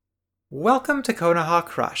Welcome to Konoha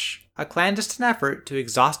Crush, a clandestine effort to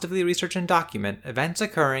exhaustively research and document events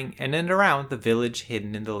occurring in and around the village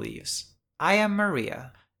hidden in the leaves. I am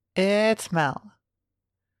Maria. It's Mel.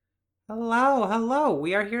 Hello,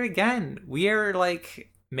 we are here again. We are,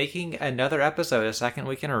 making another episode a second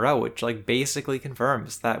week in a row, which, basically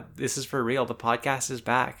confirms that this is for real. The podcast is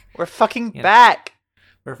back. We're fucking back!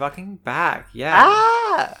 We're fucking back, yeah.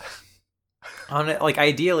 Ah! On it,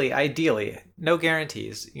 ideally, no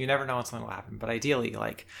guarantees. You never know when something will happen, but ideally,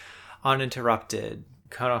 uninterrupted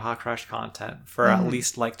Konoha Crush content for at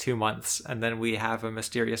least 2 months, and then we have a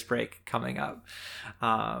mysterious break coming up.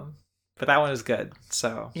 But that one is good.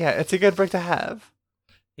 So yeah, it's a good break to have.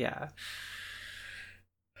 Yeah.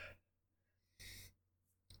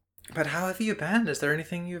 But how have you been? Is there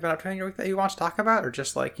anything you've been up to in your week that you want to talk about, or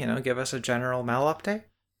just give us a general Mel update?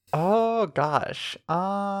 Oh gosh.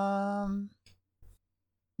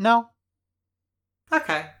 No.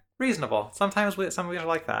 Okay, reasonable. Sometimes some weeks are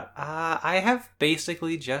like that. I have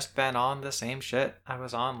basically just been on the same shit I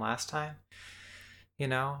was on last time. I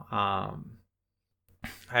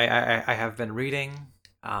have been reading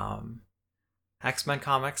X-Men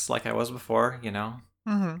comics like I was before.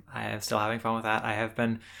 Mm-hmm. I am still having fun with that. I have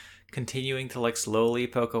been continuing to slowly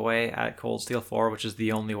poke away at Cold Steel 4, which is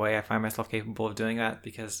the only way I find myself capable of doing that,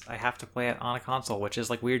 because I have to play it on a console, which is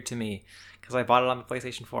weird to me because I bought it on the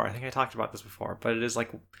PlayStation 4. I think I talked about this before, but it is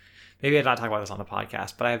maybe I did not talk about this on the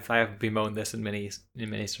podcast, but I have bemoaned this in many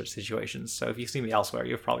sort of situations. So if you see me elsewhere,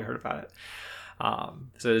 you've probably heard about it.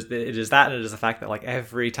 So it is that, and it is the fact that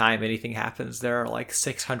every time anything happens, there are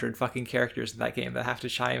 600 fucking characters in that game that have to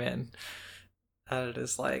chime in. And it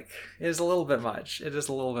is it is a little bit much. It is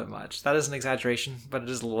a little bit much. That is an exaggeration, but it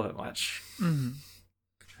is a little bit much. Mm-hmm.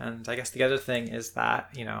 And I guess the other thing is that,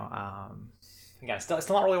 again, still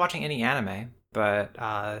not really watching any anime, but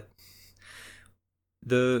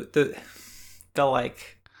the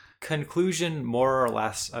conclusion more or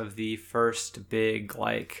less of the first big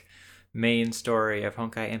main story of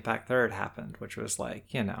Honkai Impact Third happened, which was it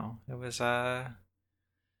was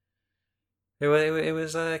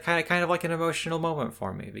kind of like an emotional moment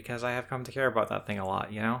for me, because I have come to care about that thing a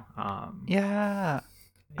lot, Yeah.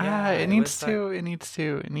 It needs to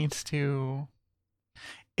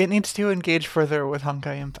engage further with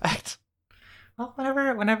Honkai Impact. Well,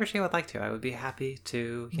 whenever she would like to, I would be happy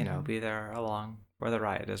to, be there along for the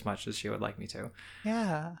ride as much as she would like me to.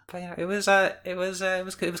 Yeah. But it was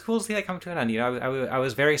cool to see that come to an end. I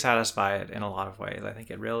was very satisfied in a lot of ways. I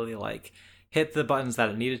think it really hit the buttons that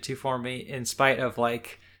it needed to for me, in spite of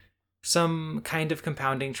some kind of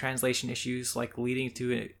compounding translation issues, leading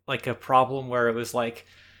to a problem where it was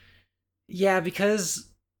because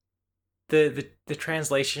the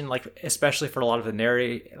translation, especially for a lot of the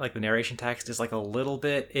narration text, is a little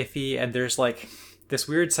bit iffy, and there's this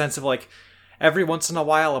weird sense of every once in a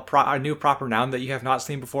while a new proper noun that you have not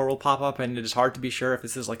seen before will pop up, and it is hard to be sure if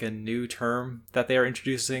this is a new term that they are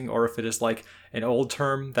introducing, or if it is an old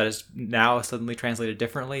term that is now suddenly translated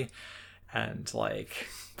differently. And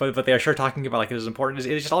but they are sure talking about it is important.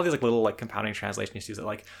 It's just all these little compounding translation issues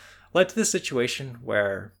that led to this situation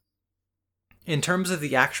where, in terms of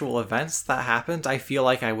the actual events that happened, I feel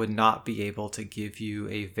I would not be able to give you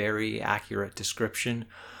a very accurate description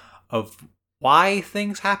of why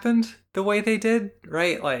things happened the way they did,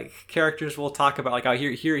 right? Characters will talk about oh,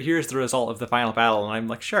 here's the result of the final battle,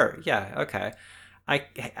 and I'm sure, yeah, okay. I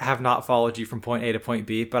have not followed you from point A to point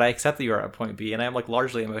B, but I accept that you are at point B, and I'm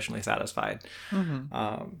largely emotionally satisfied. Mm-hmm.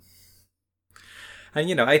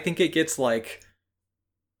 And I think it gets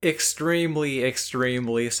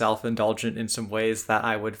extremely self-indulgent in some ways that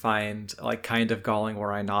I would find kind of galling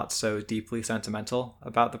were I not so deeply sentimental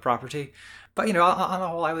about the property. But on the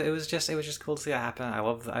whole, it was just cool to see that happen. I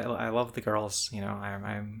love the girls.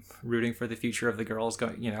 I'm rooting for the future of the girls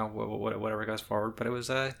going. Whatever goes forward. But it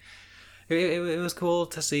was it was cool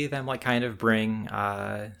to see them kind of bring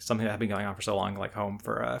something that had been going on for so long home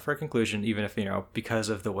for a conclusion. Even if because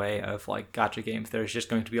of the way of gacha games, there's just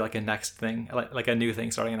going to be a next thing, like a new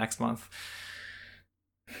thing starting next month.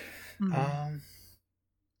 Mm-hmm.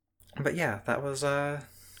 But yeah, that was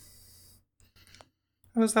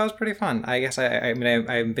pretty fun. I guess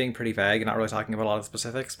I'm being pretty vague and not really talking about a lot of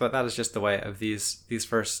specifics, but that is just the way of these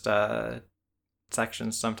first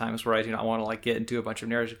sections sometimes, where I do not want to get into a bunch of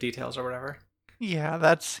narrative details or whatever. Yeah,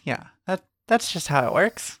 that's just how it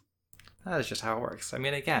works. That is just how it works. I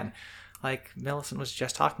mean, again, Millicent was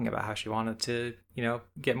just talking about how she wanted to,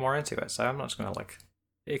 get more into it, so I'm not just gonna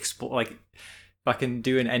fucking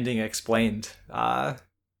do an ending explained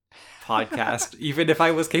podcast, even if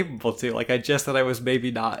I was capable to. I just thought I was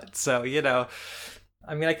maybe not. So,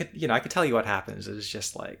 I mean, I could tell you what happens. It's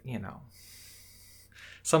just like,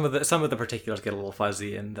 some of the particulars get a little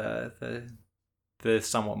fuzzy in the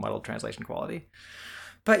somewhat muddled translation quality.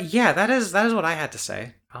 But yeah, that is what I had to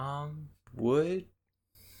say. Would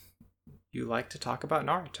you like to talk about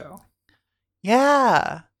Naruto?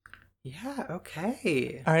 Yeah. Yeah,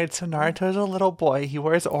 okay. All right, so Naruto's a little boy. He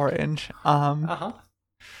wears orange. Uh-huh.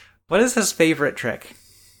 What is his favorite trick?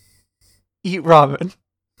 Eat ramen.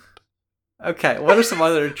 Okay, what are some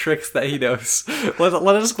other tricks that he knows? Let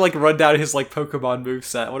us like run down his like Pokemon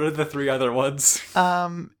moveset. What are the 3 other ones?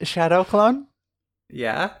 Shadow Clone,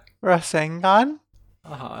 Yeah. Rasengan.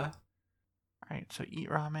 Uh-huh. All right, so eat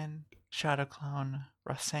ramen, Shadow Clone,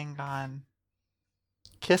 Rasengan,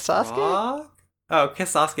 Kiss Sasuke. Frog? Oh,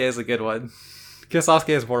 Kiss Sasuke is a good one. Kiss Sasuke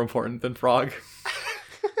is more important than Frog.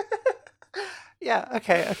 Yeah,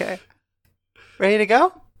 okay. Ready to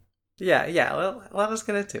go? Yeah. Let us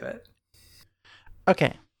get into it.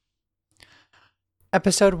 Okay.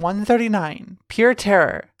 Episode 139, Pure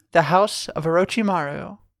Terror, The House of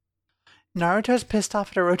Orochimaru. Naruto's pissed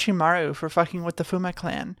off at Orochimaru for fucking with the Fuma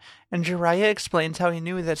clan, and Jiraiya explains how he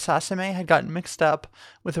knew that Sasame had gotten mixed up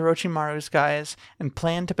with Orochimaru's guys and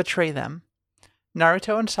planned to betray them.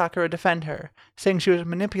 Naruto and Sakura defend her, saying she was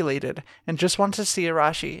manipulated and just wants to see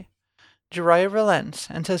Arashi. Jiraiya relents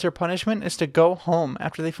and says her punishment is to go home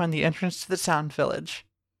after they find the entrance to the Sound Village.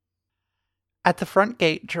 At the front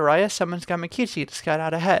gate, Jiraiya summons Gamakichi to scout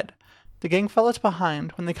out ahead. The gang follows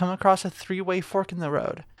behind when they come across a 3-way fork in the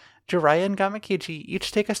road. Jiraiya and Gamakichi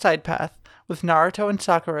each take a side path, with Naruto and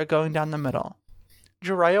Sakura going down the middle.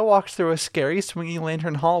 Jiraiya walks through a scary swinging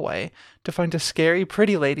lantern hallway to find a scary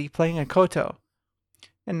pretty lady playing a koto.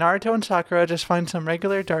 And Naruto and Sakura just find some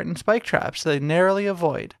regular dart and spike traps they narrowly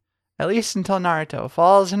avoid, at least until Naruto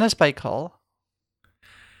falls in a spike hole.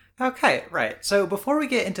 Okay, right. So before we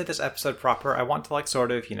get into this episode proper, I want to like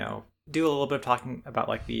sort of, do a little bit of talking about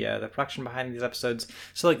like the production behind these episodes.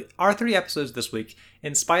 So like our 3 episodes this week,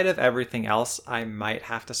 in spite of everything else I might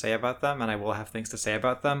have to say about them, and I will have things to say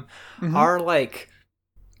about them, are like,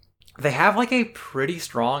 they have like a pretty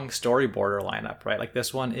strong storyboarder lineup, right? Like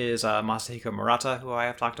this one is Masahiko Murata, who I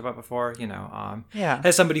have talked about before,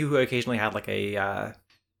 as somebody who occasionally had like a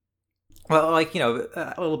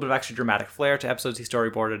little bit of extra dramatic flair to episodes he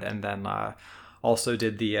storyboarded, and then also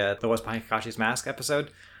did the What's Behind Kakashi's Mask episode.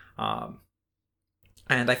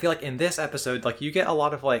 And I feel like in this episode, like you get a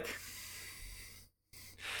lot of like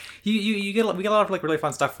we get a lot of like really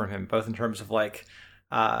fun stuff from him, both in terms of like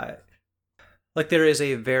there is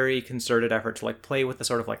a very concerted effort to like play with the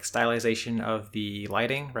sort of like stylization of the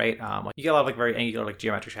lighting, right? Like you get a lot of like very angular like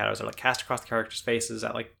geometric shadows that are like cast across the characters' faces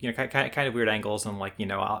at like kind of weird angles and like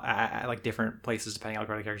at like different places depending on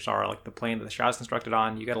where the characters are, like the plane that the shot is constructed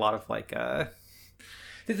on. You get a lot of like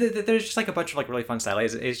there's just like a bunch of like really fun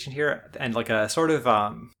stylization here, and like a sort of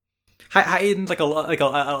heightened like a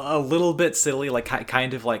little bit silly like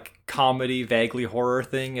kind of like comedy vaguely horror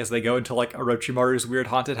thing as they go into like Orochimaru's weird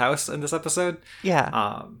haunted house in this episode.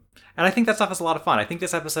 Yeah. And I think that stuff is a lot of fun. I think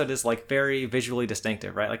this episode is like very visually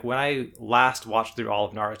distinctive, right? Like when I last watched through all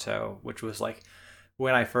of Naruto, which was like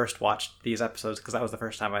when I first watched these episodes, because that was the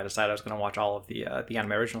first time I decided I was going to watch all of the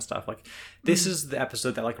anime original stuff. Like this is the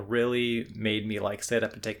episode that like really made me like sit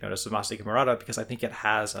up and take notice of Masahiko Murata, because I think it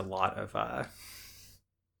has a lot of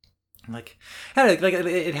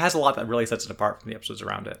it has a lot that really sets it apart from the episodes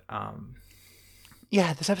around it.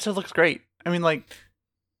 Yeah, this episode looks great. I mean, like,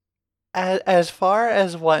 as far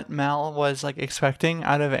as what Mel was like expecting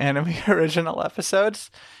out of anime original episodes,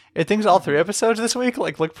 it thinks all 3 episodes this week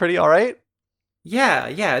like look pretty all right.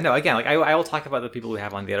 Yeah. No, again, like I will talk about the people we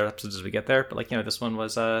have on the other episodes as we get there, but like this one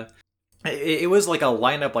was it was like a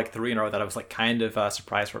lineup like 3 in a row that I was like kind of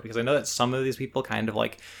surprised for, because I know that some of these people kind of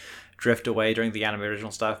like drift away during the anime original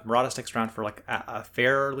stuff. Murata sticks around for like a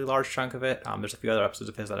fairly large chunk of it. There's a few other episodes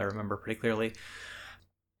of his that I remember pretty clearly.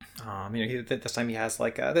 This time he has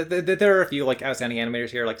like there are a few like outstanding animators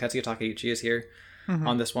here, like Tetsuya Takeuchi is here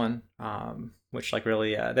on this one, which like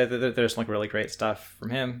really there's like really great stuff from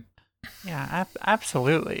him. Yeah,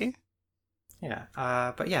 absolutely. Yeah,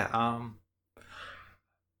 but yeah,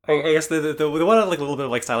 I guess the one like a little bit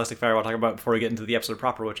of like stylistic fire I want to talk about before we get into the episode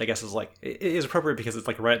proper, which I guess is like is appropriate because it's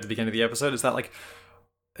like right at the beginning of the episode, is that like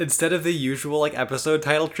instead of the usual like episode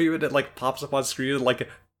title treatment, it like pops up on screen in like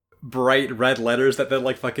bright red letters that then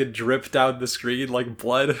like fucking drip down the screen like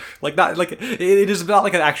blood. Like not like it is not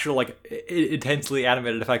like an actual like intensely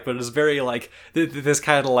animated effect, but it is very like this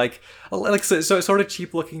kind of like so sort of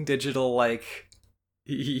cheap looking digital like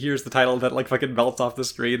here's the title that like fucking melts off the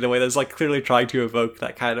screen in a way that's like clearly trying to evoke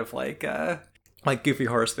that kind of like goofy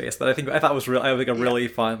horror space that I thought was really a really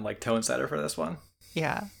fun like tone setter for this one.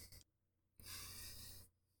 Yeah.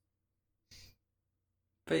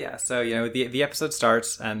 But yeah, so the episode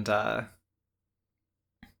starts, and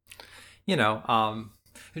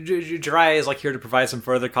Jiraiya is like here to provide some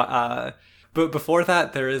further. But before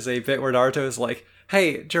that, there is a bit where Naruto is like,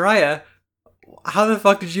 "Hey, Jiraiya, how the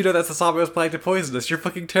fuck did you know that Sasame was planning to poison us? You're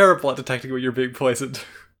fucking terrible at detecting when you're being poisoned."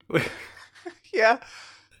 Yeah.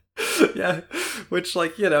 Yeah, which is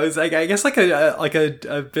like I guess like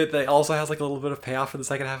a bit that also has like a little bit of payoff for the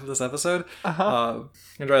second half of this episode. And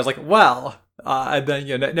Jiraiya's like, well, and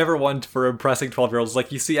then never one for impressing 12-year-olds.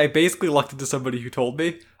 Like, you see, I basically lucked into somebody who told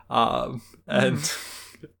me, and.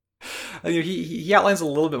 And, he outlines a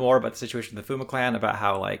little bit more about the situation of the Fuma clan, about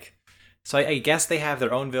how like, so I guess they have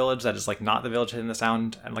their own village that is like not the village hidden in the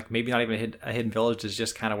sound, and like maybe not even a hidden village, is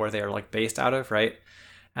just kind of where they are like based out of, right?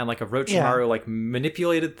 And like Orochimaru like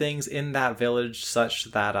manipulated things in that village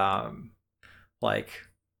such that like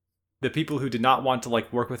the people who did not want to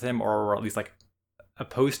like work with him, or were at least like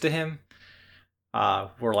opposed to him,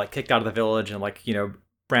 were like kicked out of the village and like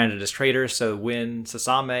branded as traitors. So when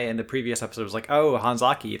Sasame in the previous episode was like, "Oh,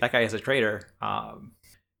 Hanzaki, that guy is a traitor,"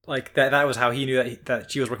 like that was how he knew that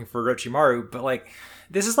she was working for Orochimaru. But like,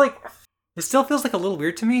 this is like, it still feels like a little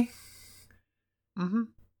weird to me.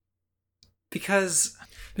 Because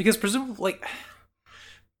presumably, like,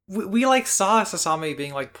 we like saw Sasame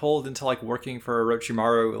being like pulled into like working for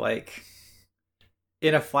Orochimaru like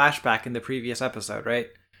in a flashback in the previous episode, right?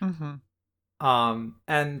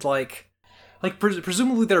 And like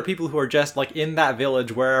presumably there are people who are just like in that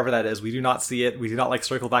village, wherever that is. We do not see it. We do not like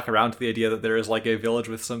circle back around to the idea that there is like a village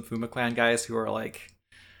with some Fuma clan guys who are like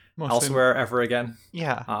mostly elsewhere ever again.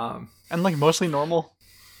 Yeah. And like mostly normal.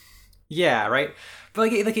 Yeah, right.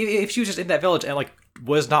 But like if she was just in that village and like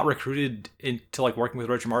was not recruited into like working with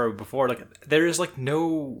Orochimaru before, like there is like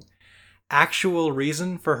no actual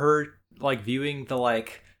reason for her like viewing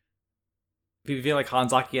like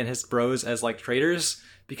Hanzaki and his bros as like traitors.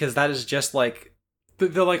 Because that is just like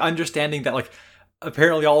the like understanding that like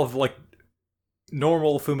apparently all of like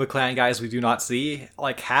normal Fuma clan guys we do not see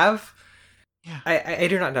like have. Yeah, I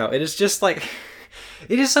do not know. It is just like,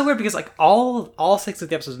 it is so weird because like all 6 of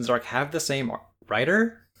the episodes in Zark have the same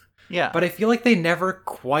writer. Yeah, but I feel like they never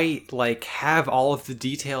quite like have all of the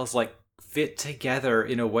details like fit together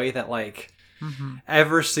in a way that like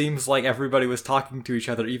ever seems like everybody was talking to each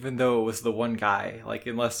other, even though it was the one guy. Like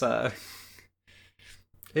unless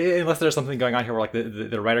there's something going on here where like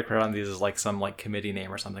the writer credit on these is like some like committee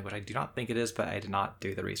name or something, which I do not think it is, but I did not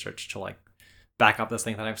do the research to like back up this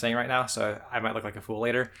thing that I'm saying right now, so I might look like a fool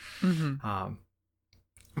later. But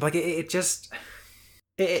like it just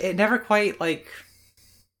it never quite like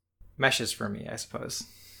meshes for me, I suppose.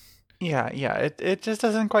 Yeah, it just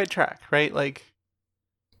doesn't quite track, right? Like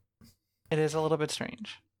it is a little bit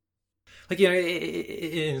strange. Like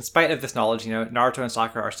in spite of this knowledge, Naruto and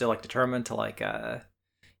Sakura are still like determined to like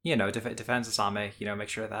defend Sasame, make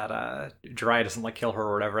sure that Jiraiya doesn't like kill her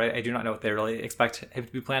or whatever. I do not know what they really expect him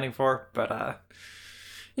to be planning for, but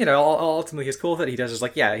ultimately he's cool with it. He does just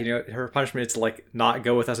like, her punishment is to like not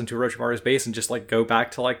go with us into Orochimaru's base and just like go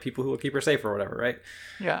back to like people who will keep her safe or whatever, right?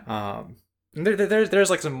 Yeah. And there's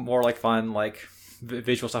like some more like fun like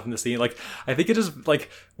visual stuff in the scene. Like I think it is like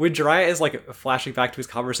when Jiraiya is like flashing back to his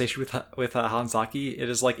conversation with Hanzaki, it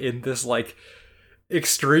is like in this like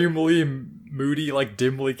extremely moody, like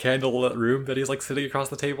dimly candlelit room that he's like sitting across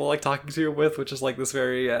the table, like talking to him with, which is like this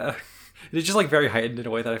very, it's just like very heightened in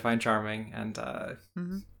a way that I find charming. And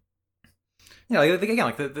again,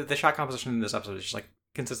 like the shot composition in this episode is just like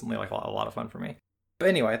consistently like a lot of fun for me. But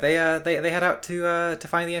anyway, they head out to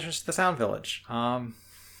find the entrance to the Sound Village.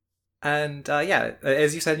 And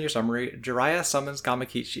as you said in your summary, Jiraiya summons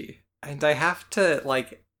Gamakichi, and I have to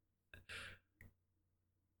like,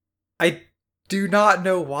 I do not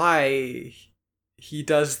know why he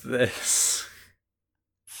does this.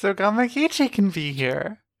 So Gamakichi can be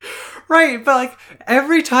here. Right, but like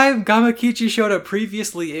every time Gamakichi showed up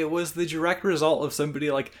previously, it was the direct result of somebody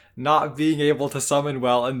like not being able to summon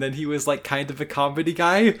well, and then he was like kind of a comedy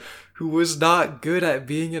guy who was not good at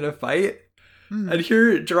being in a fight. And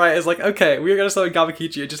here Jiraiya is like, okay, we're gonna summon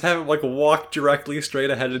Gamakichi and just have him like walk directly straight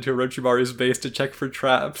ahead into Orochimaru's base to check for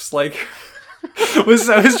traps. Like was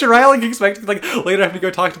Jiraiya like expecting like later having to go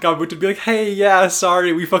talk to Gabuto to be like, hey, yeah,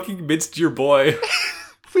 sorry, we fucking minced your boy.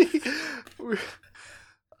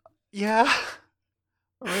 Yeah.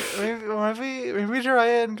 Maybe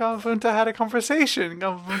Jiraiya and Gabuto had a conversation.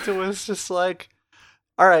 Gabuto was just like,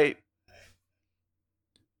 all right,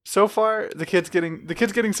 so far the kid's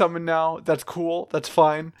getting summoned now. That's cool. That's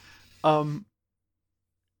fine. You're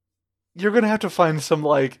gonna have to find some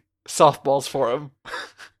like softballs for him.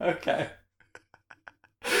 Okay.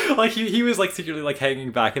 Like he was like secretly like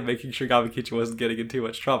hanging back and making sure Gamakichi wasn't getting in too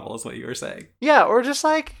much trouble, is what you were saying. Yeah, or just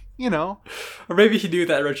like, you know. Or maybe he knew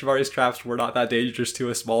that Orochimaru's traps were not that dangerous to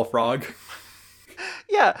a small frog.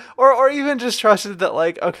 Yeah, or even just trusted that,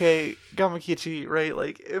 like, okay, Gamakichi, right?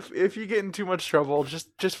 Like, if you get in too much trouble,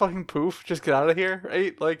 just fucking poof, just get out of here,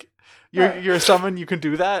 right? Like, you're a summon, you can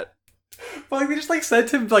do that. But like, they just like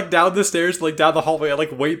sent him like down the stairs, like down the hallway, and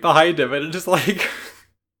like wait behind him, and it just like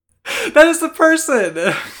that is the person.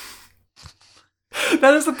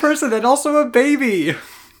 That is the person, and also a baby.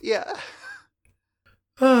 Yeah.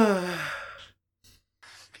 Yeah,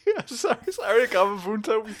 sorry,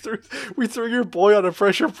 Gamabunta. We threw your boy on a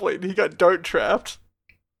pressure plate and he got dart trapped.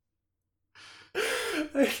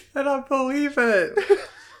 I cannot believe it.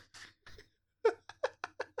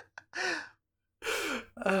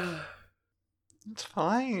 It's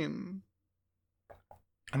fine.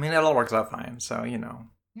 I mean, it all works out fine, so you know.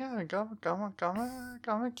 Yeah,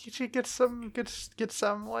 Gamakichi gets some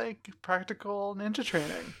like practical ninja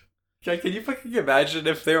training. Yeah, can you fucking imagine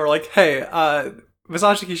if they were like, hey,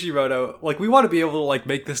 Masashi Kishimoto, like, we want to be able to like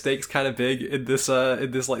make the stakes kind of big in this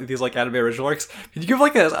like these like anime original arcs. Can you give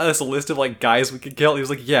like us a list of like guys we can kill? He was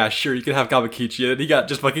like, yeah, sure, you can have Gamakichi, and he got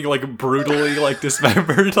just fucking like brutally like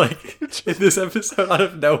dismembered like in this episode out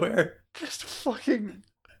of nowhere. Just fucking.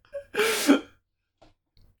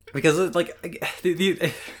 Because it's like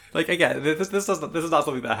like again, this is not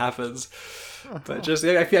something that happens. But just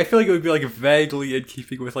I feel like it would be like vaguely in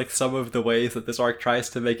keeping with like some of the ways that this arc tries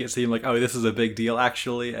to make it seem like, oh, this is a big deal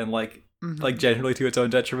actually, and like like genuinely to its own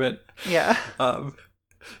detriment. Yeah.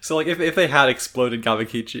 So like if they had exploded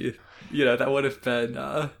Gamakichi, you know, that would have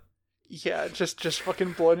been yeah, just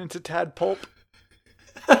fucking blown into Tad Pulp.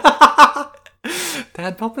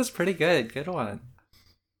 Tad Pulp is pretty good. Good one.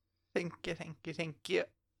 Thank you.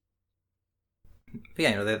 But yeah,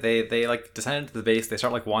 you know, they like descend into the base. They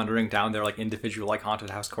start like wandering down their like individual like haunted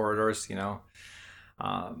house corridors. You know,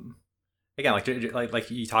 again, like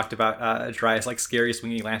you talked about Jiraiya's like scary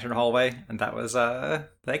swinging lantern hallway, and that was again,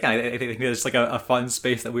 I think it's like a fun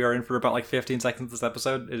space that we are in for about like 15 seconds this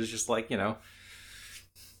episode. It is just like, you know.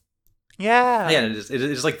 Yeah. Yeah, it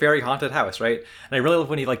is like very haunted house, right? And I really love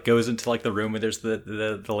when he like goes into like the room and there's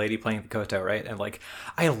the lady playing the koto, right? And like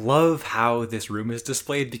I love how this room is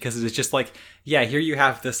displayed, because it is just like, yeah, here you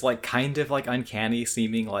have this like kind of like uncanny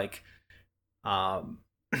seeming like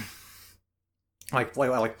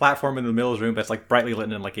like platform in the middle of the room that's like brightly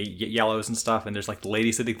lit in like yellows and stuff, and there's like the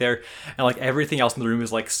lady sitting there, and like everything else in the room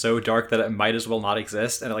is like so dark that it might as well not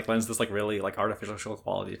exist, and it like lends this like really like artificial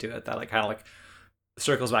quality to it that like kind of like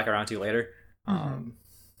circles back around to later.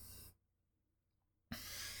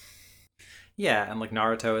 Yeah, and like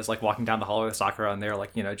Naruto is like walking down the hallway with Sakura, and they're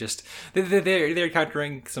like, you know, just they're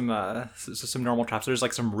encountering some normal traps. There's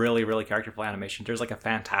like some really characterful animation. There's like a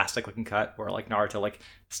fantastic looking cut where like Naruto like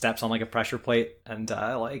steps on like a pressure plate, and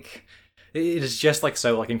like it is just like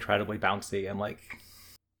so like incredibly bouncy and like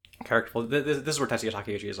characterful. This is where Tetsuya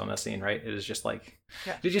Takeuchi is on this scene, right? It is just like,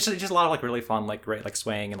 yeah, just a lot of like really fun like great like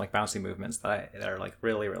swaying and like bouncy movements that are like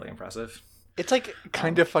really impressive. It's like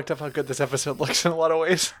kind of fucked up how good this episode looks in a lot of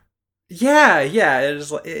ways. Yeah,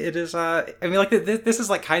 it is. I mean, like this is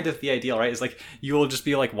like kind of the ideal, right? It's like you will just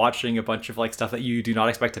be like watching a bunch of like stuff that you do not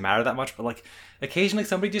expect to matter that much, but like occasionally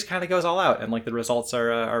somebody just kind of goes all out, and like the results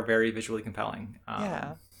are very visually compelling.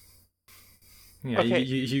 Yeah. Yeah, okay.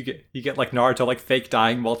 you get like Naruto like fake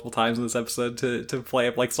dying multiple times in this episode to play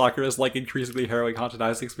up like Sakura's like increasingly harrowing haunted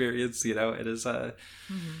house experience. You know, it is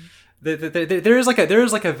there is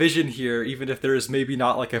like a vision here, even if there is maybe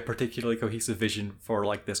not like a particularly cohesive vision for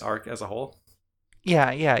like this arc as a whole.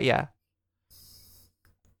 Yeah.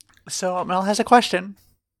 So Mel has a question.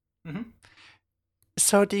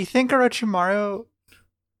 So do you think Orochimaru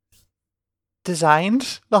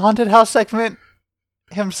designed the haunted house segment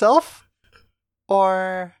himself,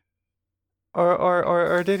 or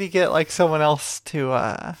did he get like someone else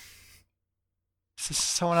to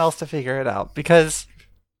figure it out? Because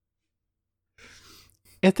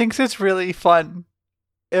it thinks it's really fun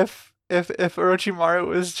if Orochimaru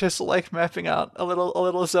was just like mapping out a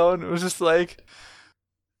little zone. It was just like,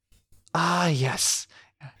 yes,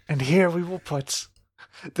 and here we will put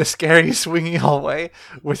the scary swinging hallway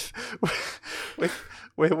with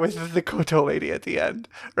the Koto lady at the end,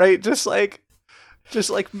 right? Just like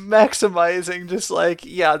maximizing, just like,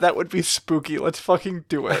 yeah, that would be spooky. Let's fucking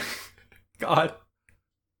do it. God.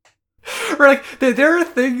 Or like there are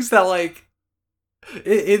things that like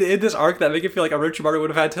in this arc that make it feel like Orochimaru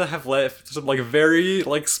would have had to have left some like very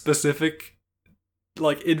like specific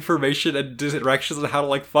like information and directions on how to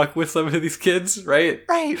like fuck with some of these kids, right?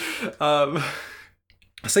 Right.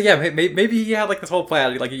 So yeah, maybe he had like this whole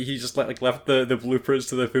plan. Like he just left the blueprints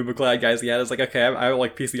to the Fuma Clan guys. Yeah, it's like, okay, I will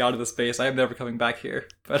like piece the out of the space. I am never coming back here.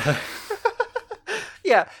 But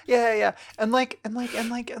Yeah. And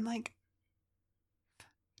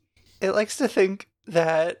it likes to think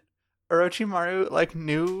that Orochimaru like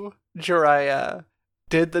knew Jiraiya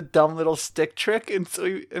did the dumb little stick trick, and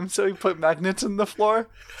so he put magnets in the floor.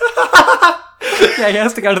 yeah, he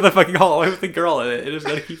has to go to the fucking hallway with the girl in it. It is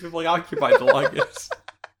gonna keep him like occupied the longest.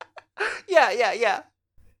 Yeah.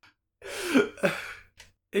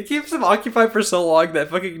 It keeps him occupied for so long that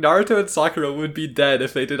fucking Naruto and Sakura would be dead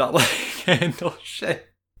if they did not like handle shit.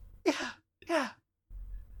 Yeah.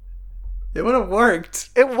 It would have worked.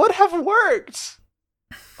 It would have worked.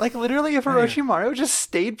 Like, literally, if Orochimaru just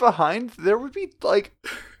stayed behind, there would be, like,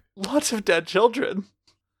 lots of dead children.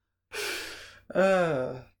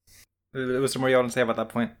 Was there more you want to say about that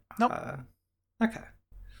point? Nope. Okay.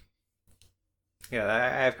 Yeah,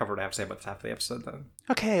 I have covered what I have to say about this half of the episode, then.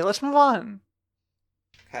 Okay, let's move on.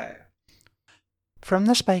 Okay. From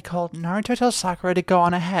the spike hole, Naruto tells Sakura to go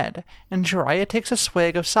on ahead, and Jiraiya takes a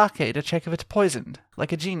swig of sake to check if it's poisoned,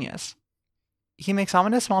 like a genius. He makes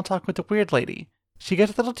ominous small talk with the weird lady. She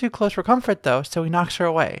gets a little too close for comfort, though, so he knocks her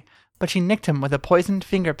away, but she nicked him with a poisoned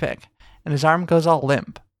finger pick, and his arm goes all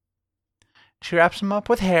limp. She wraps him up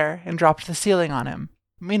with hair and drops the ceiling on him.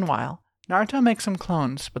 Meanwhile, Naruto makes some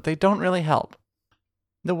clones, but they don't really help.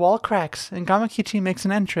 The wall cracks, and Gamakichi makes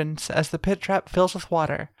an entrance as the pit trap fills with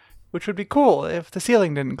water, which would be cool if the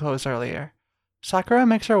ceiling didn't close earlier. Sakura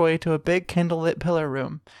makes her way to a big candlelit pillar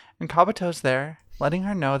room, and Kabuto's there, letting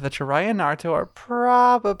her know that Jiraiya and Naruto are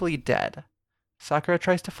probably dead. Sakura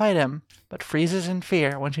tries to fight him, but freezes in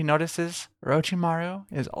fear when she notices Orochimaru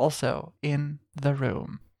is also in the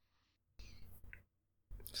room.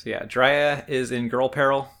 So yeah, Jiraiya is in girl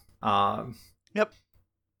peril. Yep.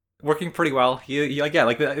 Working pretty well. He is like,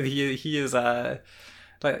 you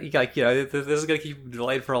know, this is gonna keep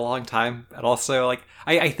delayed for a long time. And also, like,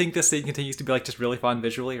 I think this thing continues to be like just really fun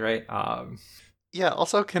visually, right? Yeah,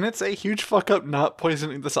 also, can it say huge fuck up not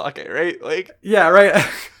poisoning the sake, right? Like, yeah, right.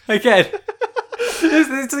 Again,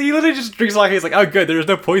 he literally just drinks sake. He's like, oh, good, there's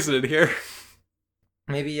no poison in here.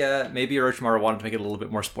 Maybe Orochimaru wanted to make it a little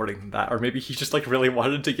bit more sporting than that, or maybe he just like really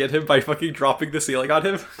wanted to get him by fucking dropping the ceiling on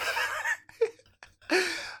him.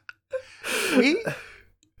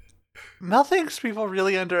 Mel thinks people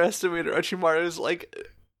really underestimate Orochimaru's like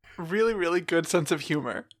really, really good sense of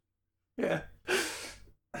humor. Yeah.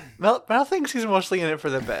 Mel thinks he's mostly in it for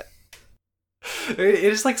the bit. It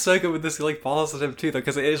is like so good with this like falls at him too, though,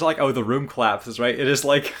 because it is like, oh, the room collapses, right? It is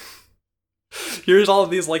like, here's all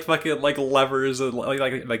of these like fucking like levers and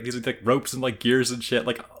like these like ropes and like gears and shit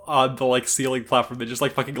like on the like ceiling platform that just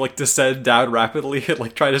like fucking like descend down rapidly and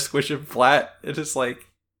like try to squish him flat. It is like,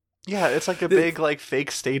 yeah, it's like a big like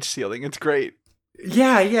fake stage ceiling. It's great.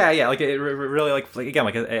 Yeah. Like it really like again,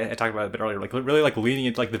 like I talked about it a bit earlier, like really like leaning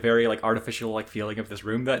into like the very like artificial like feeling of this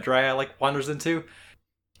room that Jiraiya like wanders into.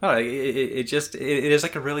 I don't know, it is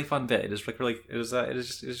like a really fun bit. It is like really it is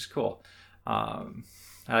just cool.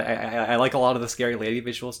 I like a lot of the scary lady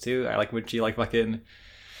visuals too. I like when she like fucking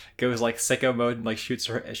goes like sicko mode and like shoots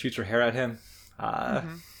her hair at him.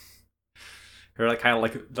 Her like kind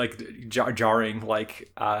of like jarring like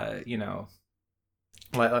you know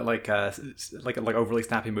like overly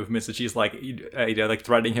snappy movements, and she's like you know like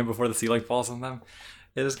threatening him before the ceiling falls on them.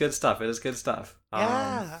 It is good stuff.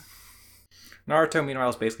 Yeah. Naruto meanwhile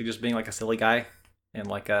is basically just being like a silly guy in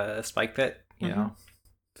like a spike pit, you know.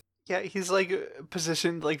 Yeah, he's like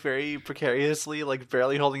positioned like very precariously, like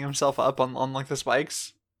barely holding himself up on like the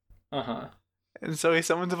spikes. And so he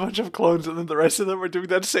summons a bunch of clones, and then the rest of them are doing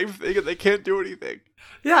that same thing, and they can't do anything.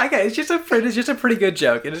 Yeah, okay, it's just a pretty good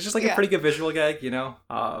joke, and it's just like a pretty good visual gag, you know.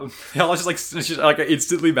 They all just like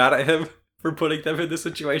instantly mad at him for putting them in this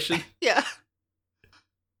situation. Yeah.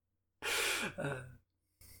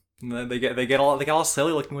 And then they get all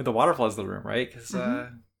silly looking with the waterfalls in the room, right? Because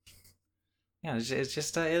yeah, it's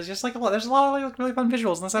just like a lot. There's a lot of like really fun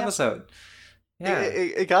visuals in this episode. Yeah,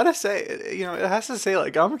 it gotta say, you know, it has to say,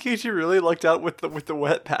 like, Gamakichi really lucked out with the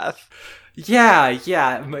wet path.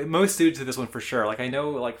 Yeah. Most students do this one for sure. Like, I know,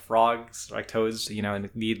 like, frogs, like toads, you know,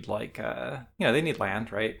 need like, you know, they need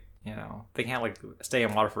land, right? You know, they can't like stay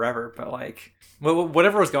in water forever. But like,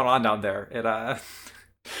 whatever was going on down there, it I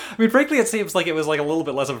mean, frankly, it seems like it was like a little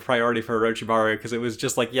bit less of a priority for Orochimaru, because it was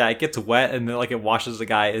just like, yeah, it gets wet and then like it washes the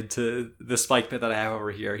guy into the spike pit that I have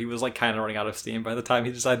over here. He was like kind of running out of steam by the time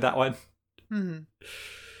he decided that one.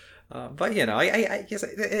 But you know, I guess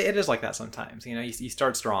it is like that sometimes. You know, you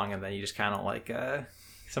start strong and then you just kind of like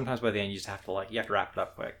sometimes by the end you just have to wrap it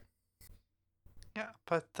up quick. Yeah,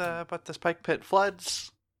 but the spike pit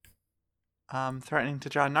floods, threatening to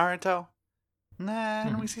drown Naruto. And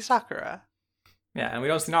then we see Sakura. Yeah, and we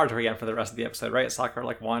don't see Naruto again for the rest of the episode, right? Sakura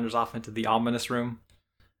like wanders off into the ominous room.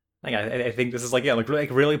 Like I think this is like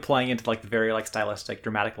really playing into like the very like stylistic,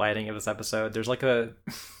 dramatic lighting of this episode. There's like a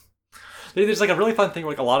there's like a really fun thing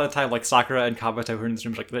where, like a lot of the time like Sakura and Kabuto who are in this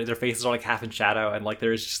room, like their faces are like half in shadow, and like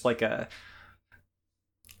there's just like a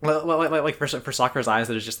like for Sakura's eyes,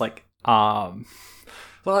 there's just like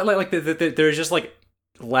there's just like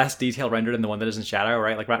less detail rendered in the one that is in shadow,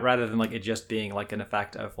 right? Like rather than like it just being like an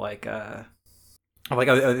effect of like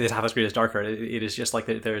this half the screen is darker. It is just like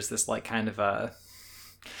there's this like kind of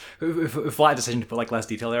flat decision to put like less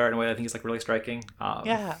detail there in a way that I think is like really striking.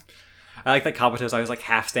 Yeah. I like that Kabuto's always like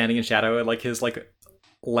half standing in shadow, and like his like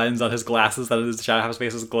lens on his glasses that is shadow half his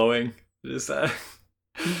face is glowing.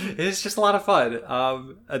 It's just a lot of fun.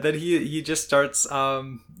 And then he just starts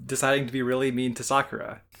deciding to be really mean to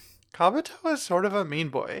Sakura. Kabuto is sort of a mean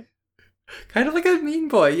boy. Kind of like a mean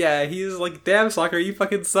boy, yeah. He's like, damn, Sakura, you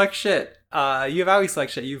fucking suck shit. You've always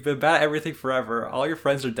sucked shit. You've been bad at everything forever. All your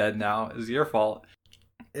friends are dead now. It's your fault.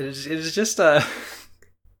 It is just it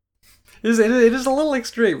is a little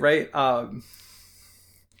extreme, right?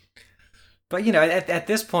 But you know, at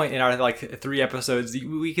this point in our like 3 episodes,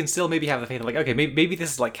 we can still maybe have the faith of like, okay, maybe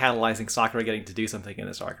this is like catalyzing Sakura getting to do something in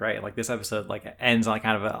this arc, right? Like this episode like ends on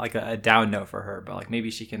kind of a down note for her, but like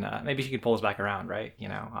maybe she can pull us back around, right? You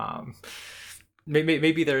know,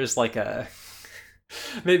 maybe there's like a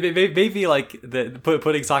maybe like the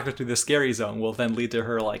putting Sakura through the scary zone will then lead to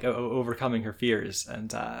her like overcoming her fears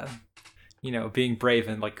and you know, being brave,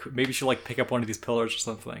 and like maybe she'll like pick up one of these pillars or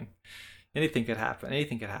something. Anything could happen,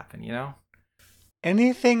 you know.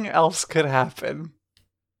 Anything else could happen.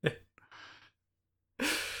 Do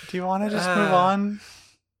you want to just move on?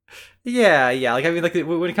 Yeah. Like I mean, like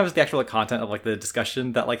when it comes to the actual like, content of like the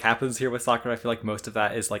discussion that like happens here with Sakura, I feel like most of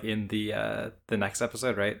that is like in the next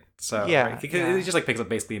episode, right? So yeah, right? It just like picks up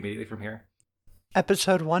basically immediately from here.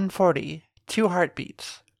 Episode 140, 2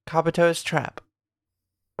 Heartbeats, Kabuto's Trap.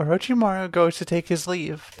 Orochimaru goes to take his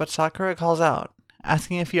leave, but Sakura calls out,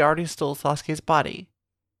 asking if he already stole Sasuke's body.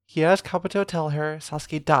 He has Kabuto tell her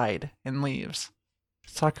Sasuke died and leaves.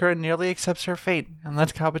 Sakura nearly accepts her fate and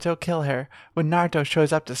lets Kabuto kill her when Naruto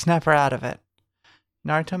shows up to snap her out of it.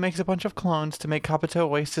 Naruto makes a bunch of clones to make Kabuto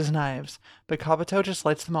waste his knives, but Kabuto just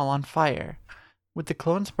lights them all on fire. With the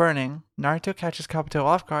clones burning, Naruto catches Kabuto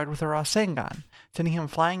off guard with a Rasengan, sending him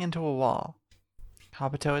flying into a wall.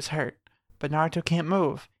 Kabuto is hurt, but Naruto can't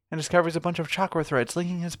move and discovers a bunch of chakra threads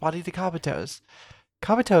linking his body to Kabuto's.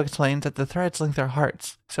 Kabuto explains that the threads link their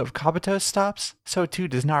hearts, so if Kabuto's stops, so too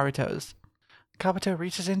does Naruto's. Kabuto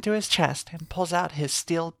reaches into his chest and pulls out his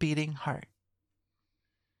steel-beating heart.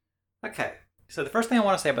 Okay, so the first thing I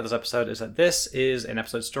want to say about this episode is that this is an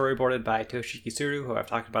episode storyboarded by Toshiki Suru, who I've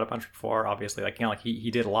talked about a bunch before. Obviously, like, you know, like he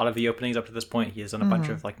did a lot of the openings up to this point. He has done a bunch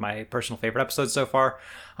of like my personal favorite episodes so far.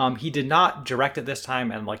 He did not direct it this time,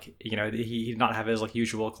 and like, you know, he did not have his like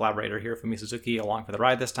usual collaborator Hirofumi Suzuki along for the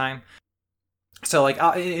ride this time. So like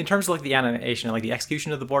in terms of like the animation and like the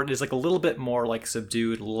execution of the board is like a little bit more like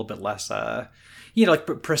subdued, a little bit less you know,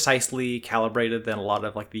 like precisely calibrated than a lot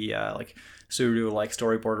of like the like Suru like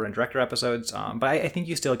storyboarder and director episodes. But I think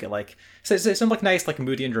you still get like some like nice like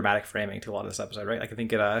moody and dramatic framing to a lot of this episode, right? Like I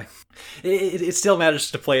think it still manages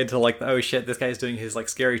to play into like the, oh shit, this guy's doing his like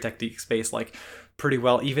scary technique space like pretty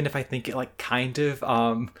well, even if I think it like kind of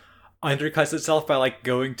undercuts itself by like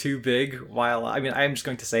going too big. While I mean, I'm just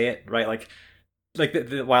going to say it, right? Like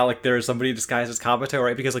while like there's somebody disguised as Kabuto,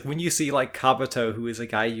 right? Because like when you see like Kabuto, who is a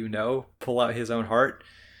guy you know, pull out his own heart,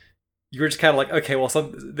 you're just kind of like, okay, well,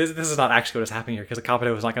 this is not actually what is happening here, because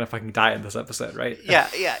Kabuto is not going to fucking die in this episode, right? Yeah.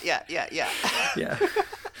 Yeah.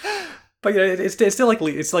 But yeah, it still like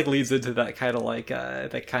leads into that kind of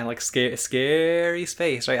like scary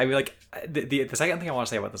space, right? I mean, like the second thing I want to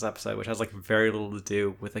say about this episode, which has like very little to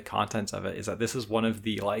do with the contents of it, is that this is one of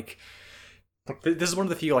the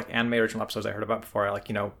few like anime original episodes I heard about before I like,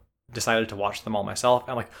 you know, decided to watch them all myself.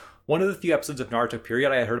 And like one of the few episodes of Naruto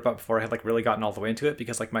period I had heard about before I had like really gotten all the way into it,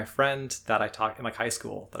 because like my friend that I talked in like high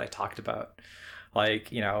school that I talked about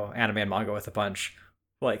like, you know, anime and manga with a bunch,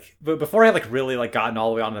 like, but before I had like really like gotten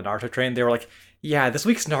all the way on the Naruto train, they were like, yeah, this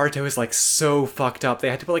week's Naruto is like so fucked up.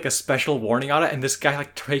 They had to put like a special warning on it, and this guy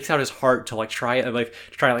like takes out his heart to like try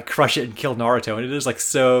to crush it and kill Naruto, and it is like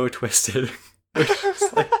so twisted.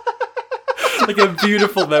 It's like a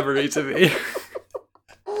beautiful memory to me.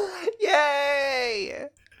 Yay!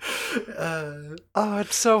 Oh,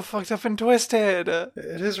 it's so fucked up and twisted.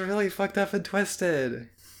 It is really fucked up and twisted.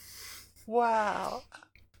 Wow.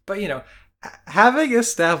 But, you know, having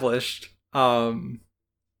established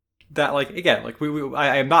that like again like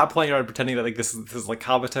I am not playing around pretending that like this is like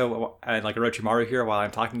Kabuto and like Orochimaru here while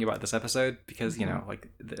I'm talking about this episode because you know like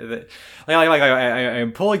I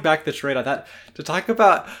am pulling back the train on that to talk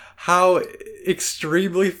about how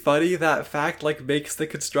extremely funny that fact like makes the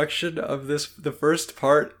construction of the first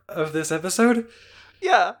part of this episode.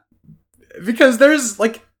 Yeah, because there's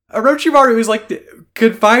like Orochimaru is like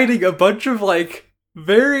confiding a bunch of like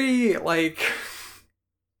very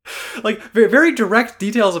very direct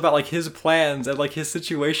details about like his plans and like his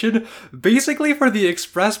situation, basically for the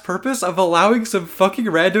express purpose of allowing some fucking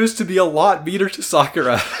randos to be a lot meaner to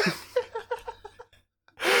Sakura.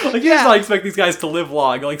 Like, he does not expect these guys to live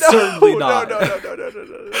long. Like, certainly not. No.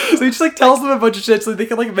 So he just like tells them a bunch of shit so they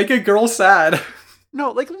can like make a girl sad. No,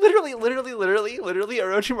 like literally,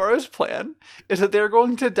 Orochimaru's plan is that they're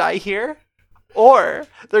going to die here, or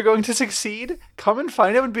they're going to succeed, come and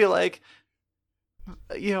find him and be like,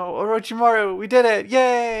 you know, Orochimaru, we did it,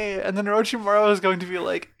 yay! And then Orochimaru is going to be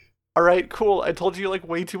like, alright, cool, I told you like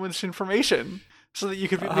way too much information so that you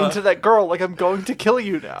could be mean to that girl, like I'm going to kill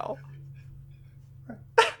you now.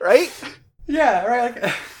 Right? Yeah, right,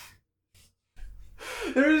 like...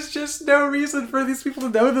 There's just no reason for these people to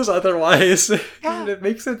know this otherwise. Yeah. It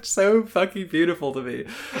makes it so fucking beautiful to me.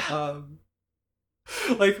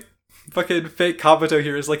 Like, fucking fake Kabuto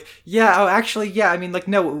here is like, yeah, oh, actually, yeah, I mean, like,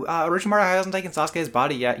 no, Orochimaru hasn't taken Sasuke's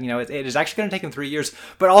body yet, you know, it is actually going to take him 3 years,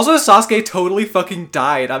 but also Sasuke totally fucking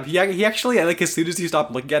died. He actually, like, as soon as you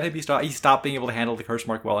stopped looking at him, he stopped being able to handle the curse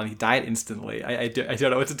mark well, and he died instantly. I don't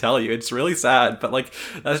know what to tell you, it's really sad, but, like,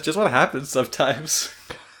 that's just what happens sometimes.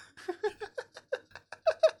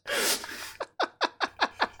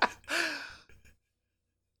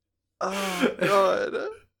 Oh, God.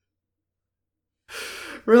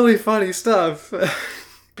 Really funny stuff.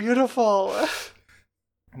 Beautiful.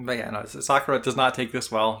 But yeah, no, Sakura does not take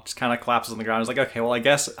this well. Just kind of collapses on the ground. It's like, okay, well, I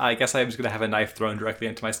guess I'm just going to have a knife thrown directly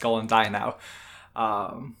into my skull and die now.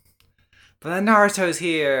 But then Naruto's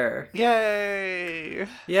here. Yay!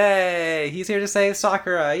 Yay! He's here to save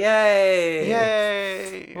Sakura. Yay!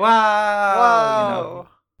 Yay! Wow!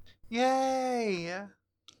 You know. Yay!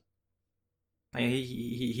 I mean,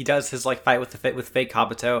 he does his like fight with fake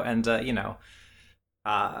Kabuto, and you know,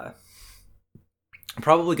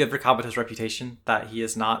 probably good for Kabuto's reputation that he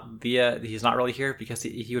is not he's not really here, because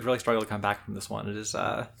he would really struggle to come back from this one. It is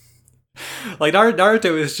like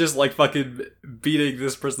Naruto is just like fucking beating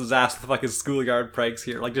this person's ass with fucking schoolyard pranks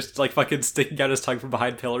here, like just like fucking sticking out his tongue from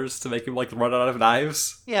behind pillars to make him like run out of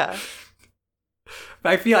knives. Yeah.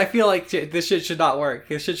 But I feel like this shit should not work.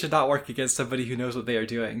 This shit should not work against somebody who knows what they are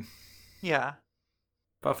doing. Yeah.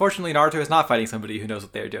 But fortunately, Naruto is not fighting somebody who knows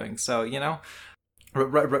what they're doing. So, you know,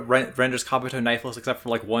 renders Kabuto knifeless except for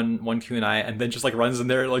like one kunai, and then just like runs in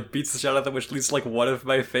there and like beats the shit out of them, which leads to like one of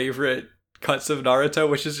my favorite cuts of Naruto,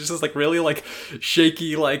 which is just this like really like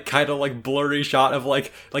shaky, like kind of like blurry shot of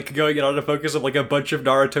like going in autofocus of like a bunch of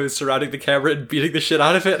Narutos surrounding the camera and beating the shit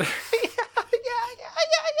out of it.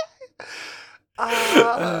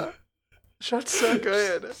 Yeah. That's so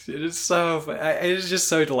good. It is so. It is just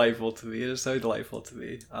so delightful to me. It is so delightful to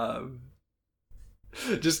me.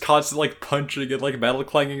 Just constant like punching and like metal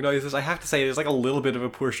clanging noises. I have to say, there's like a little bit of a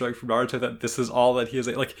poor showing from Naruto that this is all that he is.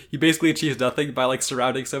 Like, he basically achieves nothing by like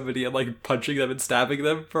surrounding somebody and like punching them and stabbing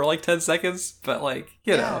them for like 10 seconds. But like,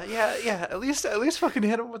 you know, yeah. At least fucking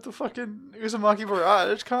hit him with the fucking Uzumaki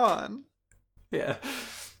Barrage. Come on. Yeah.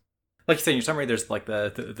 Like you said in your summary, there's like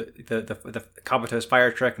the Kabuto's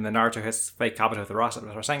fire trick, and then Naruto hits fake Kabuto with the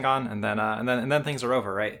Rasengan, and then things are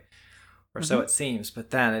over, right? Or so it seems. But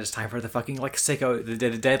then it's time for the fucking like Seiko,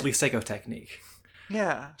 the deadly Seiko technique.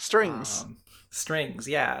 Yeah, strings. Strings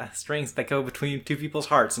that go between two people's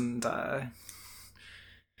hearts and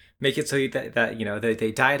make it so that you know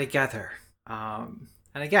they die together. And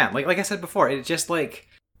again, like I said before, it just like.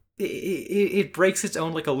 It breaks its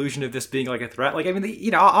own like illusion of this being like a threat. Like, I mean,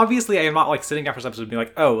 you know, obviously I am not like sitting down for this episode being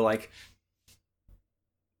like, oh, like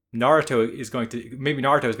Naruto is going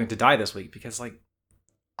to die this week, because like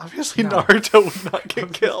obviously Naruto would not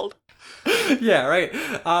get killed. Yeah, right.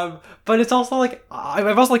 But it's also like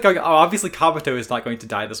I'm also like going, oh, obviously Kabuto is not going to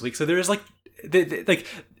die this week, so there is like like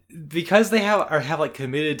because they have like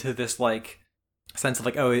committed to this like sense of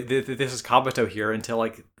like, oh, this is Kabuto here until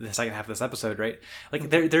like the second half of this episode, right? Like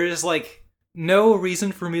there is like no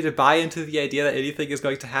reason for me to buy into the idea that anything is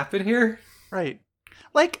going to happen here, right?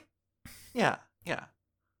 Like, yeah.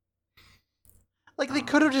 Like they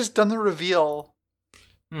could have just done the reveal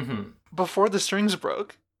before the strings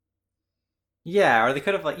broke. Yeah, or they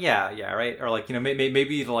could have like right, or like, you know,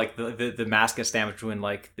 maybe like the mask gets damaged when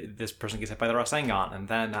like this person gets hit by the Rasengan, and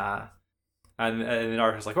then And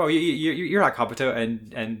Naruto's like, "Oh, you're not Kabuto,"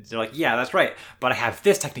 and they're like, "Yeah, that's right, but I have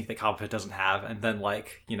this technique that Kabuto doesn't have," and then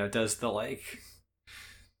like does the like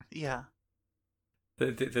Yeah.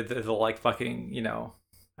 the like fucking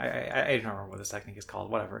I don't remember what this technique is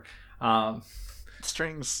called. Whatever.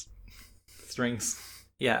 Strings.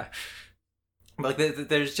 Yeah. But like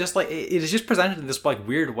there's just like it is just presented in this like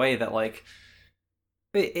weird way that like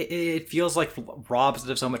it feels like robs it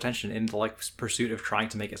of so much attention in the like pursuit of trying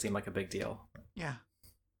to make it seem like a big deal. Yeah.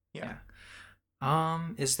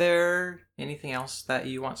 Is there anything else that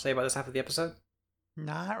you want to say about this half of the episode?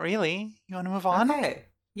 Not really. You want to move on? Okay.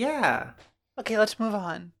 Yeah. Okay, let's move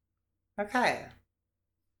on Okay.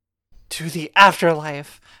 to the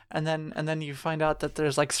afterlife, and then you find out that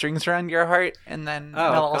there's like strings around your heart, and then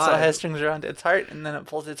Mel also has strings around its heart, and then it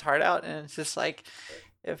pulls its heart out, and it's just like,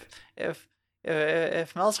 if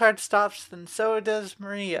Mel's heart stops, then so does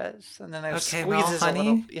Maria's, and then it squeezes Mel, a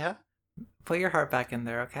little. Yeah. Put your heart back in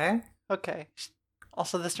there, okay? Okay.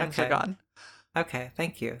 Also, the strings are gone. Okay.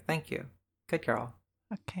 Thank you. Good girl.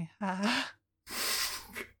 Okay. I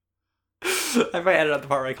might edit out the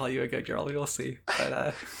part where I call you a good girl. We'll see.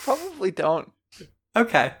 But probably don't.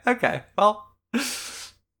 Okay. Well,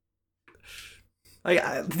 like,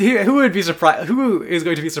 who would be surprised? Who is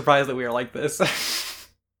going to be surprised that we are like this?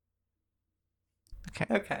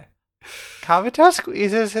 Okay. Kabuto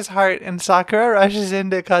squeezes his heart, and Sakura rushes in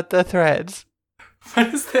to cut the threads.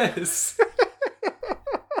 What is this?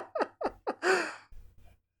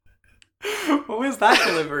 What was that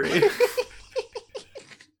delivery?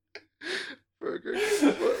 Burger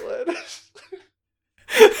King foot lettuce.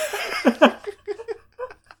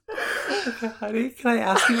 Honey, can I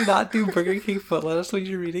ask you to not do Burger King foot lettuce when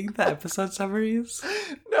you're reading the episode summaries?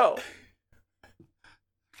 No.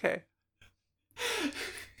 Okay.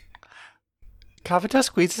 Kabuto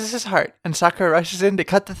squeezes his heart, and Sakura rushes in to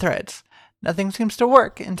cut the threads. Nothing seems to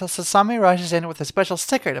work until Sasame rushes in with a special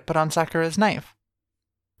sticker to put on Sakura's knife.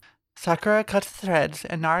 Sakura cuts the threads,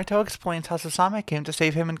 and Naruto explains how Sasame came to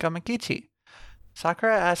save him and Kamakichi.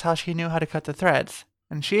 Sakura asks how she knew how to cut the threads,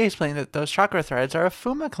 and she explained that those chakra threads are a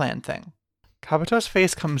Fuma clan thing. Kabuto's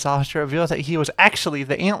face comes off to reveal that he was actually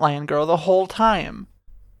the antlion girl the whole time.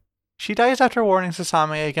 She dies after warning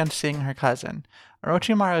Sasame against seeing her cousin.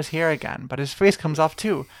 Orochimaru is here again, but his face comes off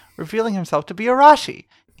too, revealing himself to be Arashi.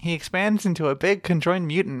 He expands into a big conjoined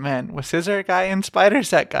mutant man with scissor guy and spider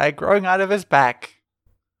set guy growing out of his back.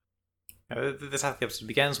 This half of the episode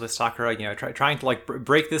begins with Sakura, trying to like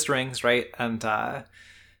break the strings, right? And I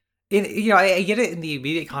get it in the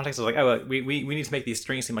immediate context of like, oh, we need to make these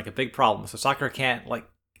strings seem like a big problem, so Sakura can't like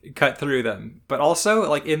cut through them. But also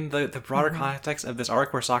like in the broader context of this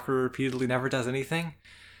arc where Sakura repeatedly never does anything,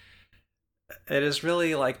 it is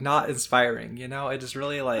really like not inspiring. It is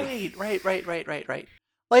really like right.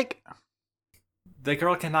 Like the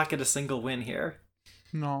girl cannot get a single win here.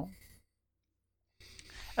 No.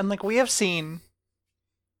 And like we have seen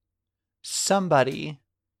somebody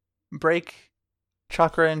break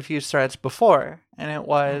chakra infused threads before, and it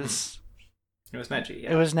was Neji.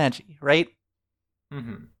 Yeah. It was Neji, right?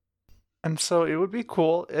 Mm-hmm. And so it would be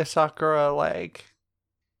cool if Sakura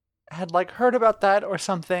had heard about that or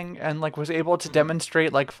something, and was able to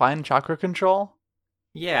demonstrate fine chakra control.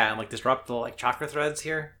 Yeah, and disrupt the chakra threads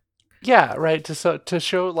here. Yeah, right. To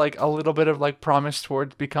show a little bit of promise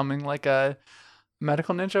towards becoming a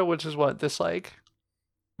medical ninja, which is what this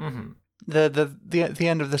mm-hmm. the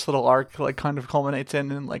end of this little arc kind of culminates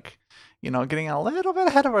in, and getting a little bit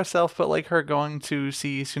ahead of ourselves, but her going to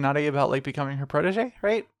see Tsunade about becoming her protege,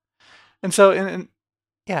 right? And so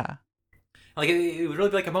yeah, it would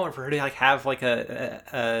really be a moment for her to have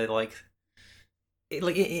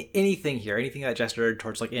anything here, anything that gestured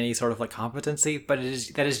towards any sort of competency, but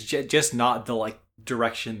that is just not the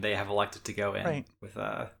direction they have elected to go in, right? With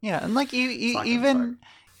yeah, and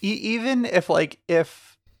even if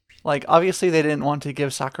obviously they didn't want to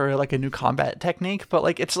give Sakura a new combat technique,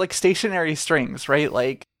 but it's stationary strings, right?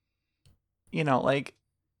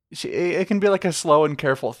 It can be a slow and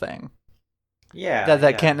careful thing. Yeah,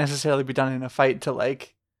 that can't necessarily be done in a fight to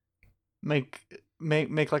make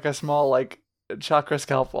a small chakra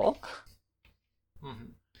scalpel. Mm-hmm.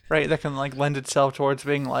 Right, that can lend itself towards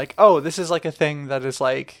being oh, this is a thing that is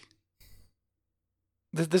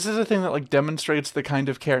this is a thing that demonstrates the kind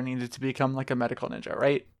of care needed to become a medical ninja,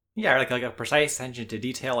 right? Yeah, like a precise attention to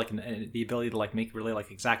detail, and the ability to make really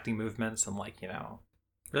exacting movements, and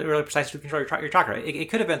really precise to control your chakra. It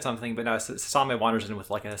could have been something, but no, Sasame wanders in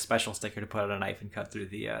with a special sticker to put on a knife and cut through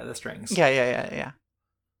the strings. Yeah.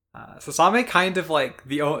 Sasame kind of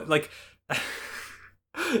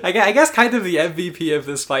I guess kind of the MVP of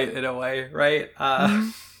this fight in a way, right?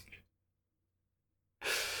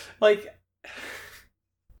 like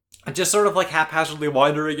just sort of like haphazardly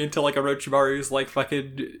wandering into like Orochimaru's like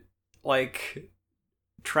fucking like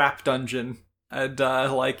trap dungeon and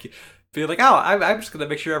like being like, oh, I'm just gonna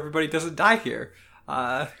make sure everybody doesn't die here,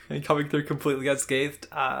 and coming through completely unscathed.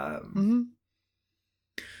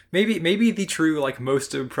 Maybe the true like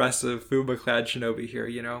most impressive Fuma Clan shinobi here.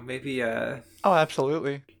 You know, maybe Oh,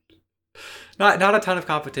 absolutely. Not a ton of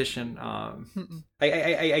competition.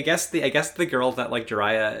 I guess the girl that like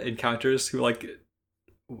Jiraiya encounters, who like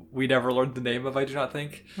we never learned the name of, I do not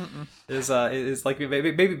think, is like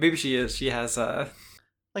maybe she has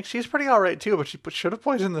like she's pretty alright too, but she should have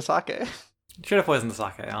poisoned the sake. Should have poisoned the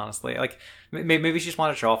sake, honestly. Like maybe she just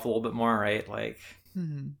wanted to show off a little bit more, right? Like,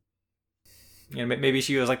 you know, maybe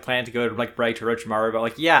she was like planning to go to like brag to Orochimaru, but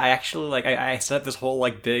like, yeah, I actually like I set up this whole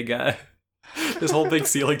like big this whole big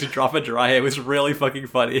ceiling to drop a Jiraiya. It was really fucking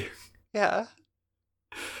funny. Yeah.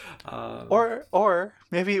 Or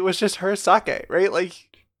maybe it was just her sake, right? Like,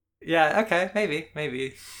 yeah, okay,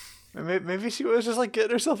 maybe she was just like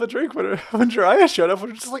getting herself a drink when Jiraiya showed up.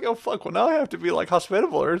 And just like, oh fuck, well now I have to be like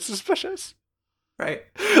hospitable or it's suspicious. Right.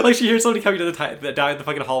 Like she hears somebody coming down the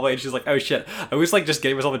fucking hallway and she's like, oh shit, I was like just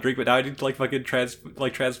getting myself a drink, but now I need to like fucking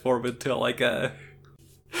transform into like a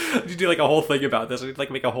to do like a whole thing about this. I need to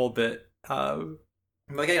like make a whole bit.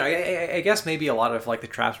 Like, you know, I guess maybe a lot of like the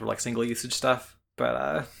traps were like single usage stuff,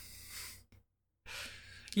 but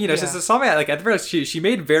you know, since Sasame, like at the very least, she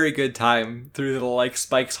made very good time through the like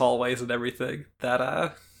spikes hallways and everything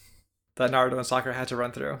that Naruto and Sakura had to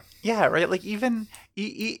run through. Yeah, right. Like even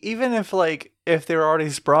if like if they were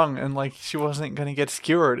already sprung and like she wasn't gonna get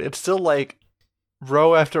skewered, it's still like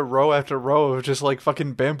row after row after row of just like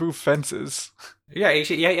fucking bamboo fences. Yeah, you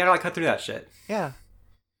gotta like cut through that shit. Yeah.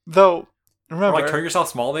 Though remember, or like turn yourself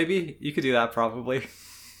small. Maybe you could do that probably.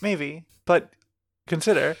 Maybe, but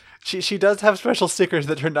consider she does have special stickers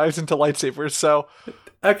that turn knives into lightsabers. So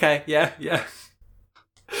okay, yeah.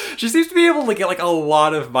 She seems to be able to get like a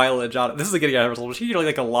lot of mileage out of this. Is getting out of her, but she can get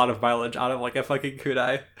like a lot of mileage out of like a fucking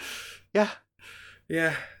kunai. Yeah.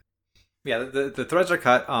 The threads are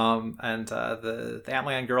cut. And the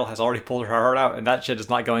Antlion girl has already pulled her heart out, and that shit is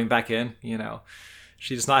not going back in. You know,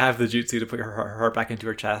 she does not have the jutsu to put her heart back into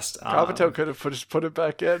her chest. Kabuto could have just put it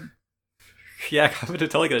back in. Yeah, Kabuto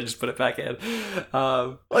totally could have just put it back in.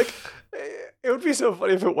 Like, it would be so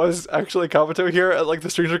funny if it was actually Kabuto here, and like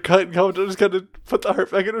the strings are cut, and Kabuto just kind of put the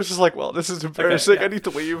heart back in. It was just like, well, this is embarrassing. Okay, yeah. I need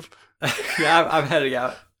to leave. Yeah, I'm heading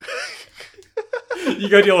out. You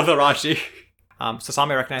go deal with Arashi.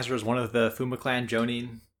 Sasame recognized her as one of the Fuma Clan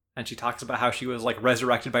Jonin, and she talks about how she was like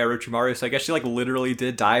resurrected by Orochimaru. So I guess she like literally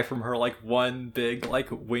did die from her like one big like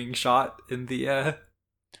wing shot in the.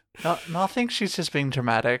 No, I think she's just being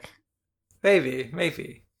dramatic. Maybe.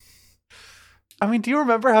 I mean, do you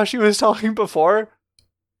remember how she was talking before?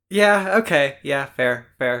 Yeah, okay. Yeah, fair.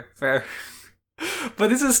 But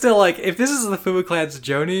this is still like, if this is the Fuma Clan's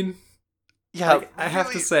Jonin, yeah, like, I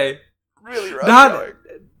have to say, really rough.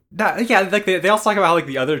 Yeah, like they also talk about how like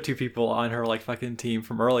the other two people on her like fucking team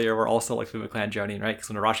from earlier were also like Fuma Clan Jonin, right? Because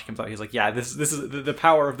when Arashi comes out, he's like, yeah, this is the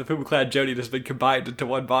power of the Fuma Clan Jonin has been combined into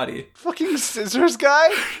one body. Fucking scissors guy,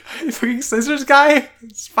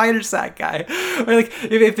 spider sack guy. Or like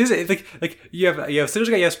if this like you have scissors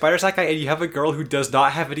guy, you have spider sack guy, and you have a girl who does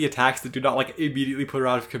not have any attacks that do not like immediately put her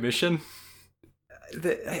out of commission.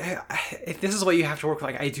 If this is what you have to work with,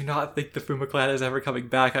 like, I do not think the Fuma Clan is ever coming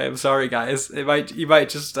back. I am sorry, guys. You might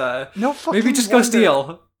just maybe just go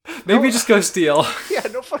steal. Just go steal. Yeah,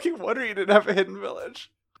 no fucking wonder you didn't have a hidden village.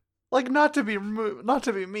 Like, not to be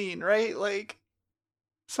mean, right? Like,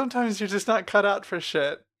 sometimes you're just not cut out for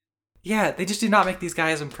shit. Yeah, they just do not make these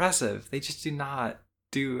guys impressive. They just do not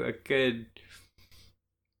do a good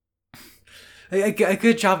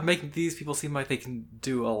job of making these people seem like they can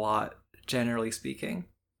do a lot. Generally speaking.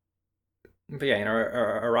 But yeah, you know,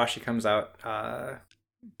 Arashi comes out.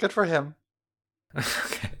 Good for him.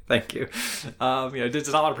 Okay, thank you. You know,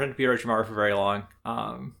 does not want to pretend to be Orochimaru for very long.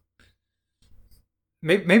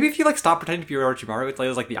 Maybe if you like stop pretending to be Orochimaru, it's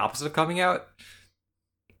like the opposite of coming out.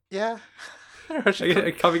 Yeah.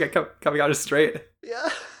 coming out as straight. Yeah.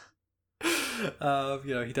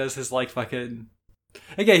 You know, he does his like fucking.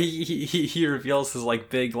 Again, he reveals his like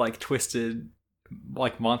big like twisted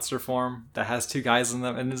like monster form that has two guys in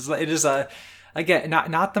them, and it is again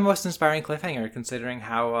not the most inspiring cliffhanger considering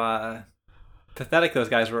how pathetic those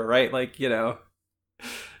guys were, right? Like, you know,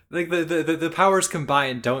 like the powers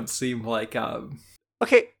combined don't seem like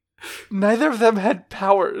okay, neither of them had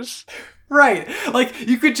powers, right? Like,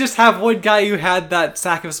 you could just have one guy who had that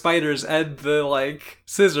sack of spiders and the like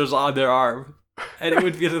scissors on their arm, and it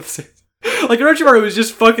would be the same. Like, Orochimaru was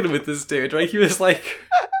just fucking with this dude, right? He was like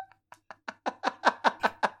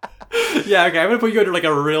Yeah, okay, I'm gonna put you under like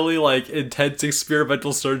a really like intense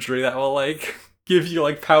experimental surgery that will like give you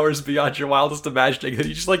like powers beyond your wildest imagining. And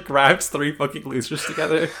he just like grabs 3 fucking losers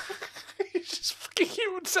together. He's just fucking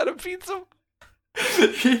human centipedes them.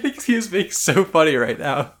 He thinks he is being so funny right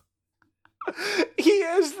now. He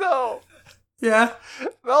is though. Yeah.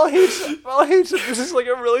 Mel hates that this is like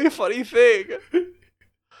a really funny thing.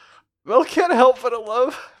 Mel can't help but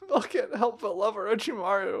love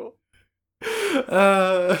Orochimaru.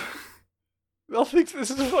 Mel thinks this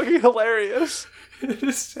is fucking hilarious. It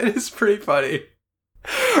is pretty funny.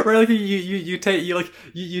 Right, like you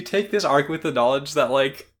take this arc with the knowledge that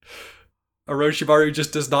like Orochimaru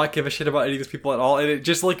just does not give a shit about any of these people at all, and it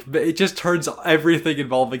just turns everything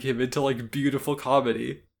involving him into like beautiful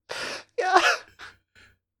comedy. Yeah.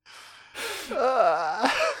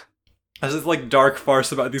 As this like dark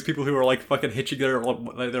farce about these people who are like fucking hitching their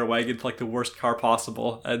wagon to like the worst car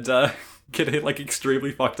possible and getting like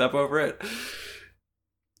extremely fucked up over it.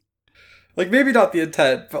 Like maybe not the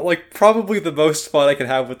intent, but like probably the most fun I can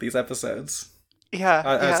have with these episodes. Yeah.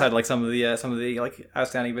 Outside like some of the like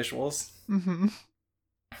outstanding visuals. Mm-hmm.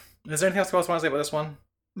 Is there anything else you want to say about this one?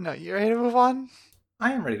 No, you ready to move on?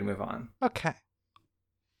 I am ready to move on. Okay.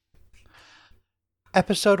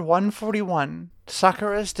 Episode 141,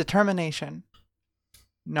 Sakura's Determination.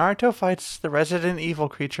 Naruto fights the resident evil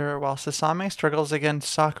creature while Sasame struggles against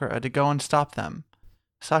Sakura to go and stop them.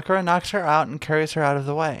 Sakura knocks her out and carries her out of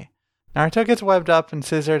the way. Naruto gets webbed up and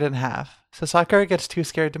scissored in half, so Sakura gets too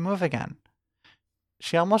scared to move again.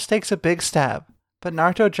 She almost takes a big stab, but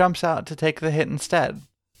Naruto jumps out to take the hit instead.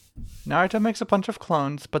 Naruto makes a bunch of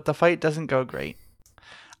clones, but the fight doesn't go great.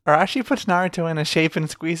 Arashi puts Naruto in a shape and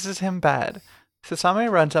squeezes him bad.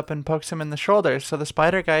 Sasame runs up and pokes him in the shoulder, so the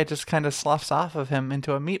spider guy just kind of sloughs off of him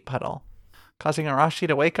into a meat puddle, causing Arashi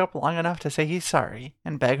to wake up long enough to say he's sorry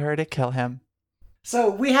and beg her to kill him. So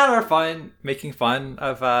we had our fun making fun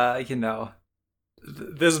of,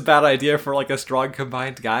 this bad idea for like a strong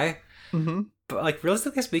combined guy. Mm-hmm. But like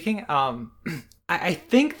realistically speaking, I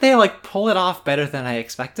think they like pull it off better than I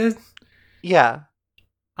expected. Yeah.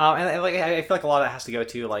 And like I feel like a lot of that has to go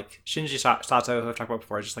to like Shinji Sato, who I've talked about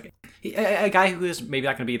before, just like a guy who is maybe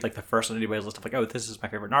not going to be like the first on anybody's list of like, oh, this is my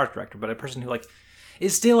favorite Naruto director, but a person who like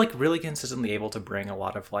is still like really consistently able to bring a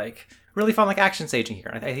lot of like really fun like action staging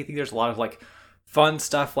here. I think there's a lot of like fun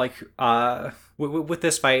stuff like with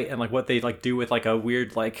this fight and like what they like do with like a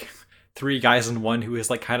weird like 3 guys in one who is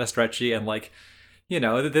like kind of stretchy and like, you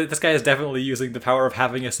know, this guy is definitely using the power of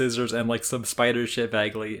having a scissors and like some spider shit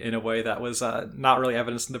vaguely in a way that was not really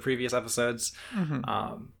evidenced in the previous episodes. Mm-hmm.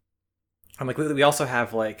 And like we also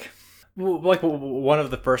have like one of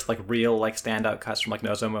the first like real like standout cuts from like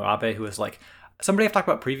Nozomu Abe, who is like somebody I've talked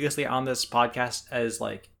about previously on this podcast as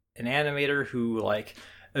like an animator who like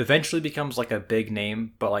eventually becomes like a big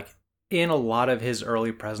name, but like in a lot of his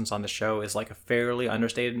early presence on the show is like fairly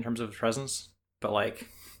understated in terms of his presence. But like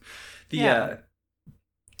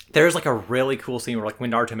there's like a really cool scene where like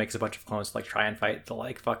when Naruto makes a bunch of clones to like try and fight the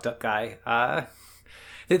like fucked up guy.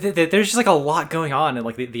 There's just like a lot going on in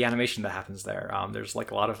like the animation that happens there. There's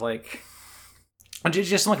like a lot of like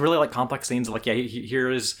just some like really like complex scenes. Like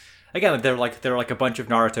here is again they're like a bunch of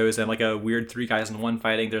Narutos and like a weird 3 guys in one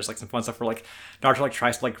fighting. There's like some fun stuff where like Naruto like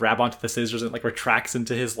tries to like grab onto the scissors and like retracts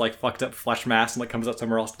into his like fucked up flesh mass and like comes out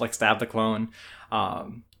somewhere else to like stab the clone.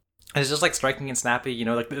 And it's just like striking and snappy. You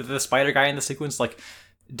know, like the spider guy in the sequence like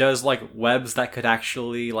does like webs that could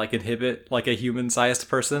actually like inhibit like a human-sized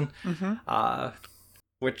person. Mm-hmm.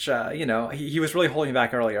 Which you know, he was really holding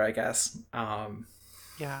back earlier, I guess.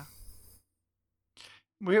 Yeah.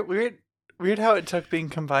 Weird how it took being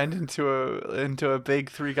combined into a big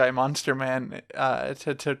 3-guy monster man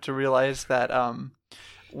to realize that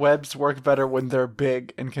webs work better when they're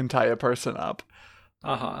big and can tie a person up.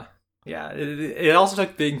 Yeah. It also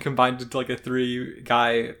took being combined into like a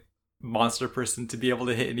 3-guy monster person to be able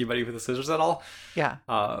to hit anybody with the scissors at all. Yeah.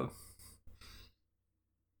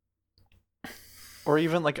 Or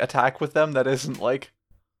even like attack with them that isn't like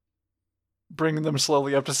bringing them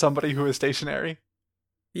slowly up to somebody who is stationary.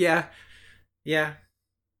 Yeah. And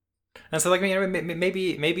so like, you know,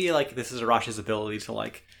 maybe like this is Arashi's ability to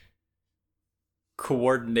like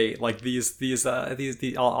coordinate like this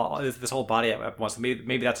whole body at once.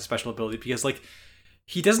 Maybe that's a special ability because like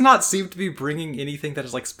he does not seem to be bringing anything that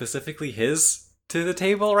is like specifically his to the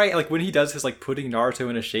table, right? Like when he does his like putting Naruto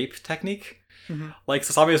in a shape technique. Mm-hmm. Like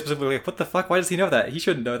Sasame is specifically like, what the fuck? Why does he know that? He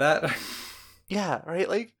shouldn't know that. Yeah, right?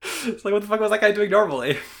 Like it's like, what the fuck was that guy doing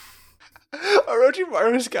normally?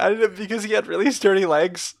 Orochimaru's got it because he had really sturdy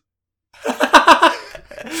legs.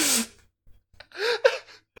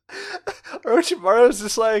 Orochimaru's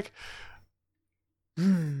just like,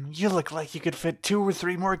 You look like you could fit 2 or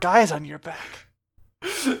 3 more guys on your back.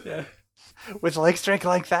 Yeah. With leg strength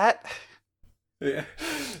like that? Yeah.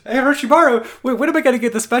 Hey, Orochimaru, when am I gonna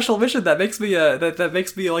get the special mission that makes me that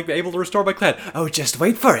makes me like able to restore my clan? Oh, just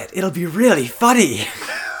wait for it. It'll be really funny.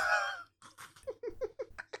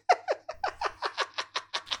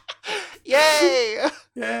 Yay!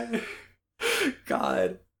 Yeah.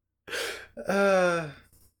 God.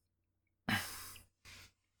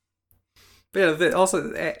 But yeah,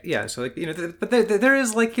 also, yeah, so, like, but there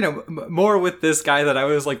is, like, more with this guy that I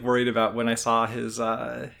was, like, worried about when I saw his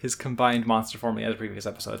combined monster form in the previous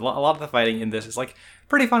episode. A lot of the fighting in this is, like,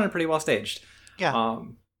 pretty fun and pretty well staged. Yeah.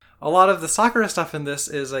 A lot of the Sakura stuff in this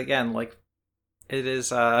is, again, like, it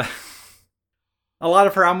is, a lot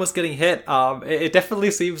of her almost getting hit. It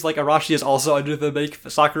definitely seems like Arashi is also under the make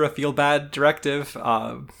Sakura feel bad directive.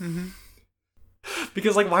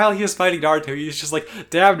 Because, like, while he is fighting Naruto, he's just like,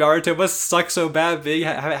 damn, Naruto must suck so bad being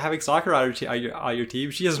having Sakura on your team.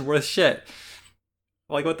 She isn't worth shit.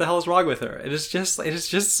 Like, what the hell is wrong with her? It is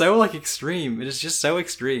just so, like, extreme. It is just so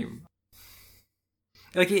extreme.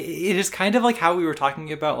 Like, it is kind of like how we were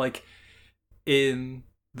talking about, like, in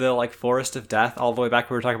the, like, Forest of Death, all the way back,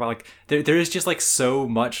 we were talking about, like, there is just, like, so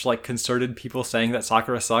much, like, concerted people saying that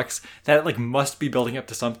Sakura sucks that it, like, must be building up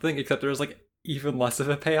to something, except there's, like, even less of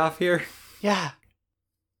a payoff here. Yeah.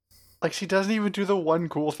 Like, she doesn't even do the one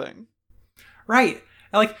cool thing. Right.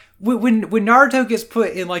 Like, when Naruto gets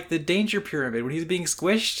put in, like, the danger pyramid, when he's being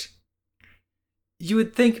squished, you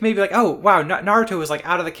would think maybe, like, oh, wow, Naruto is, like,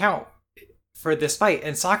 out of the count for this fight,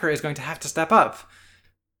 and Sakura is going to have to step up.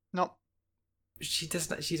 Nope. She does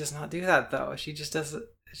not do that, though. She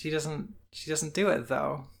doesn't do it,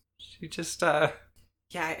 though. She just, yeah,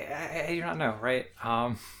 I do not know, right?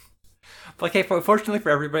 But, okay, fortunately for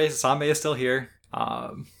everybody, Sasame is still here.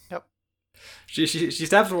 Yep. She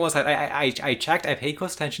stabs her on one side. I checked. I paid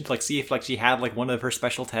close attention to, like, see if, like, she had, like, one of her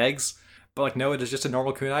special tags, but, like, no, it is just a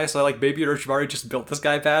normal kunai. So, like, maybe Orochimaru just built this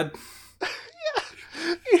guy bad.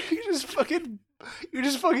 Yeah. You just fucking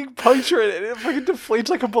puncture it and it fucking deflates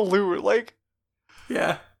like a balloon. Like,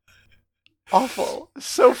 yeah, awful.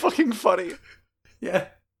 So fucking funny. Yeah.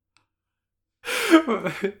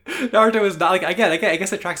 Naruto is not, like, again, I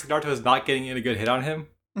guess it tracks, like, Naruto is not getting in a good hit on him.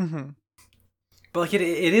 Mm-hmm. But, like, it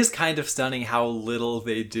is kind of stunning how little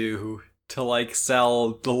they do to, like,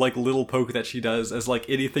 sell the, like, little poke that she does as, like,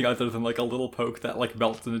 anything other than, like, a little poke that, like,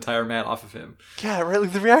 melts an entire man off of him. Yeah, right.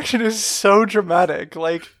 Like, the reaction is so dramatic.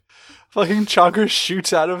 Like, fucking chakra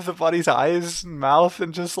shoots out of the body's eyes and mouth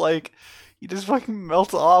and just, like, he just fucking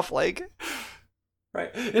melts off. Like,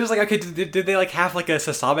 right. It was like, okay, did they, like, have, like, a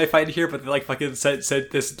Sasame fight here, but they, like, fucking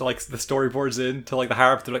sent this, like, the storyboards in to, like, the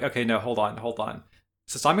higher up. They're like, okay, no, hold on.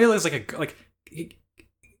 Sasame is, like,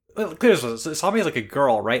 clear as Sasame is, like, a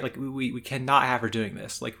girl, right? Like, we cannot have her doing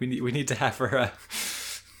this. Like, we need to have her.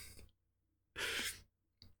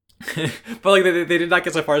 But, like, they did not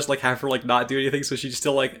get so far as, like, have her, like, not do anything. So she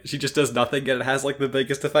still, like, she just does nothing, and it has, like, the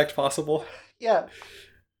biggest effect possible. yeah.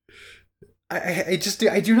 I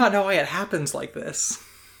do not know why it happens like this.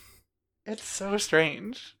 It's so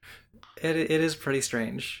strange. It is pretty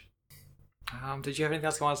strange. Did you have anything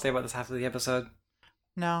else you want to say about this half of the episode?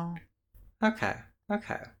 No. Okay.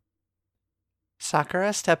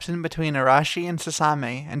 Sakura steps in between Arashi and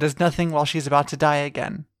Sasame and does nothing while she's about to die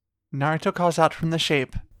again. Naruto calls out from the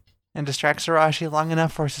shape and distracts Arashi long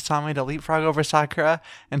enough for Sasame to leapfrog over Sakura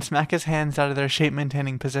and smack his hands out of their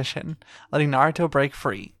shape-maintaining position, letting Naruto break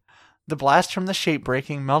free. The blast from the shape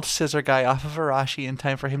breaking melts Scissor Guy off of Arashi in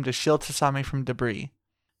time for him to shield Sasame from debris.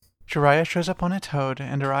 Jiraiya shows up on a toad,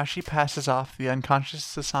 and Arashi passes off the unconscious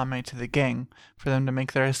Sasame to the gang for them to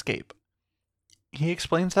make their escape. He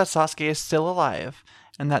explains that Sasuke is still alive,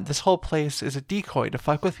 and that this whole place is a decoy to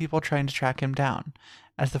fuck with people trying to track him down,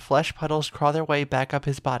 as the flesh puddles crawl their way back up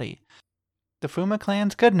his body. The Fuma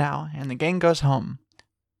clan's good now, and the gang goes home.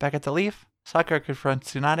 Back at the Leaf, Sakura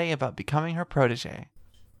confronts Tsunade about becoming her protege.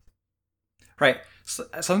 Right. So,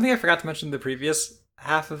 something I forgot to mention in the previous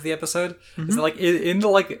half of the episode is that, like, in the,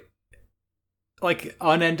 like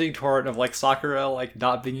unending torrent of, like, Sakura, like,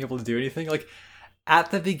 not being able to do anything, like,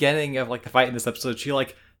 at the beginning of, like, the fight in this episode, she,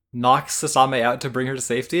 like, knocks Sasame out to bring her to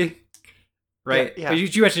safety. Right? Yeah.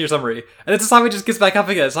 You mentioned your summary. And then Sasame just gets back up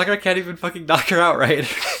again. Sakura can't even fucking knock her out, right?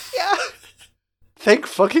 Yeah. Thank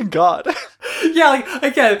fucking God. Yeah, like,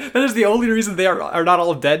 again, that is the only reason they are not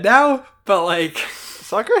all dead now, but, like...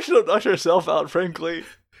 Sakura should have knocked herself out, frankly.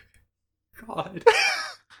 God.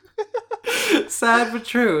 Sad but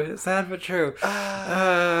true.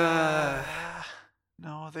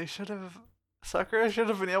 No, they should have... Sakura should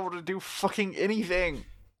have been able to do fucking anything.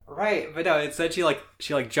 Right, but no, instead she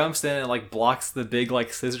jumps in and like blocks the big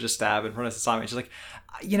like scissor stab in front of Sasami. And she's like,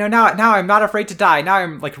 now I'm not afraid to die. Now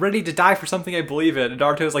I'm like ready to die for something I believe in. And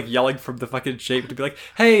Naruto's like yelling from the fucking shape to be like,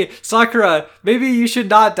 hey, Sakura, maybe you should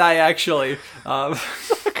not die actually.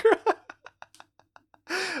 Sakura.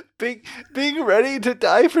 Being ready to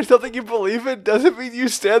die for something you believe in doesn't mean you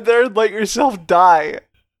stand there and let yourself die.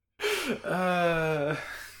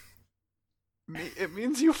 It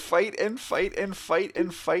means you fight and fight and fight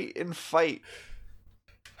and fight and fight.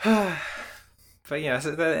 But yeah,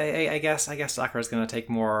 so I guess Sakura's gonna take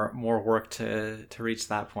more work to reach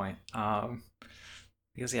that point.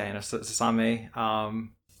 Because yeah, Sasame.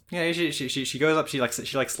 She goes up. She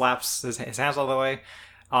slaps his hands all the way.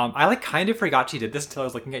 I like kind of forgot she did this until I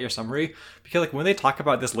was looking at your summary, because like when they talk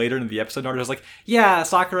about this later in the episode, Naruto's like, yeah,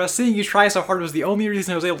 Sakura, seeing you try so hard was the only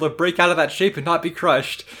reason I was able to break out of that shape and not be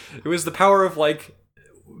crushed. It was the power of like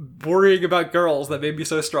worrying about girls that made me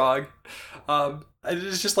so strong. And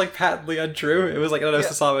it's just like patently untrue. It was like, I don't know,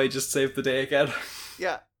 Sasame just saved the day again.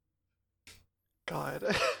 Yeah. God.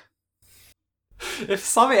 If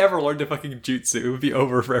Sasame ever learned a fucking jutsu, it would be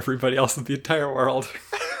over for everybody else in the entire world.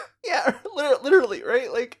 Yeah, literally,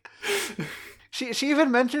 right? Like, she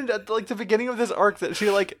even mentioned at like the beginning of this arc that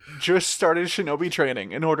she like just started shinobi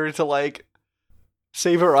training in order to like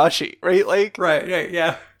save Arashi, right? Like, right,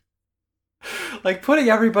 yeah. Like putting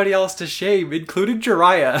everybody else to shame, including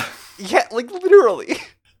Jiraiya. Yeah, like literally.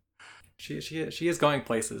 She is going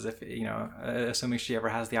places, if assuming she ever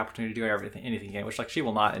has the opportunity to do anything again, which like she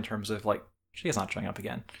will not, in terms of like she is not showing up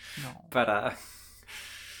again. No, but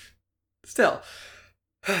still.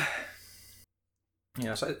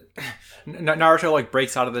 So Naruto like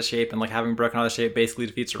breaks out of the shape, and like having broken out of the shape basically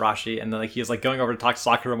defeats Arashi, and then like he's like going over to talk to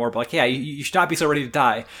Sakura more, but like, yeah, you should not be so ready to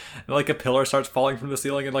die. And like a pillar starts falling from the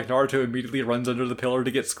ceiling, and like Naruto immediately runs under the pillar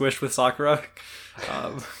to get squished with Sakura.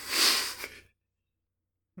 Yeah,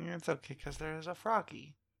 it's okay because there is a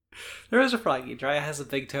froggy. There is a froggy. Jiraiya has a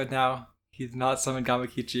big toad now. He's not summoned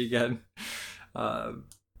Gamakichi again.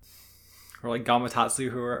 Or like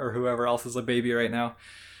Gamatatsu or whoever else is a baby right now.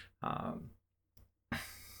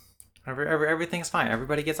 Everything's fine.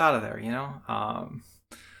 Everybody gets out of there,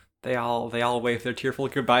 They all wave their tearful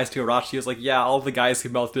goodbyes to Orochi. Who's like, yeah, all the guys who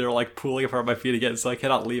melted are like pooling apart my feet again, so I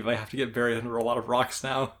cannot leave. I have to get buried under a lot of rocks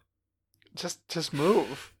now. Just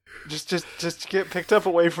move. Just get picked up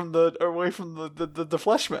away from the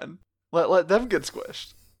fleshmen. Let them get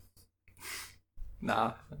squished.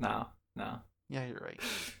 No. Yeah, you're right.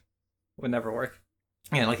 Would never work.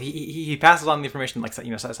 Yeah, like he passes on the information, like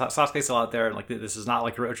Sasuke's still out there, and like this is not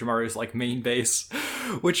like Orochimaru's like main base,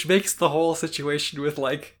 which makes the whole situation with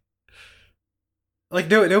like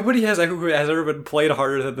nobody has ever been played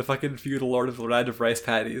harder than the fucking feudal lord of the land of rice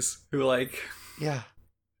paddies, who like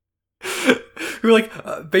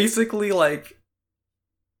basically like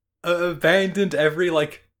abandoned every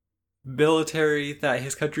like military that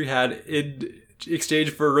his country had in exchange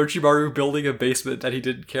for Orochimaru building a basement that he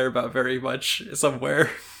didn't care about very much somewhere.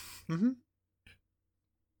 Mm-hmm.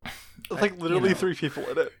 Like literally 3 people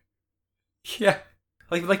in it. Yeah.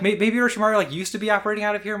 Like maybe Orochimaru like used to be operating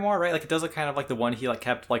out of here more, right? Like it does look kind of like the one he like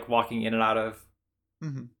kept like walking in and out of,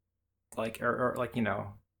 like or like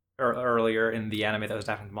earlier in the anime that was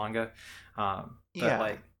adapted from manga. But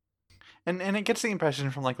like, and it gets the impression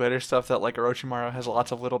from like later stuff that like Orochimaru has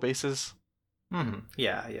lots of little bases.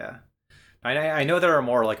 Yeah. I know there are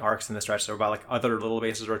more like arcs in the stretch that are about like other little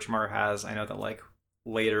bases Orochimaru has. I know that like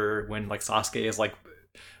later when like Sasuke is like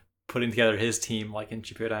putting together his team like in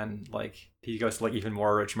Shippuden, like he goes to like even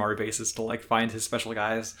more Orochimaru bases to like find his special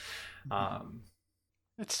guys.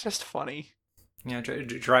 It's just funny.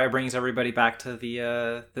 Jiraiya brings everybody back to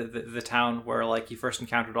the town where like he first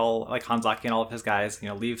encountered all like Hanzaki and all of his guys.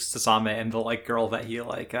 Leaves Sasame and the like girl that he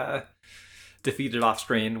like defeated off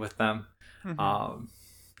screen with them.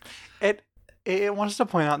 It wants to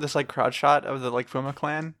point out this like crowd shot of the like Fuma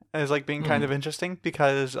clan as like being kind of interesting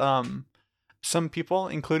because some people,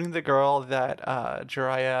 including the girl that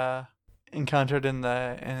Jiraiya encountered in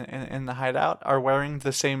the hideout, are wearing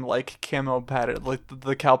the same like camo pattern, like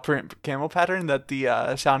the cow print camo pattern that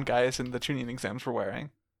the sound guys in the tuning exams were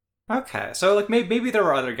wearing. Okay, so like maybe there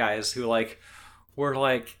were other guys who like were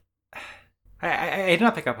like I did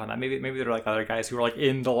not pick up on that. Maybe there were like other guys who were like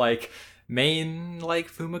in the like main like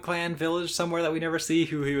Fuma clan village somewhere that we never see,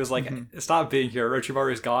 who he was like, stop being here,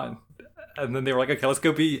 Orochimaru's gone. And then they were like, okay, let's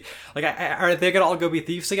go be like, are they gonna all go be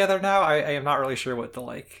thieves together now? I am not really sure what the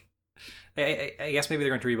like. I guess maybe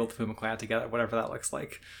they're going to rebuild the Fuma clan together, whatever that looks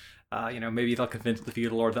like. Maybe they'll convince the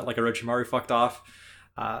feudal lord that like Orochimaru fucked off.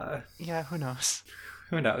 Yeah, who knows?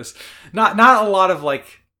 Who knows? Not a lot of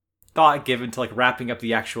like thought given to like wrapping up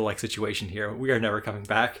the actual like situation here. We are never coming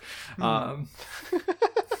back.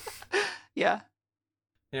 Yeah.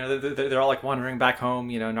 You know, they're all like wandering back home.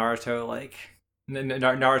 You know, Naruto like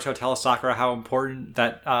Naruto tells Sakura how important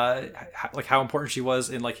that like how important she was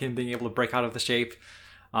in like him being able to break out of the shape,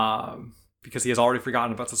 because he has already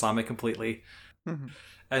forgotten about Sasame completely. Mm-hmm.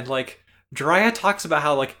 And like Jiraiya talks about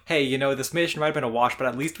how like, hey, you know, this mission might have been a wash, but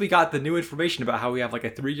at least we got the new information about how we have like a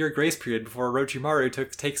 3-year grace period before Orochimaru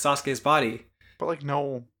takes Sasuke's body. But like,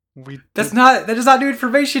 no, that is not new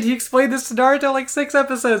information. He explained this to Naruto like 6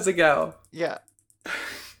 episodes ago. Yeah.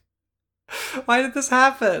 Why did this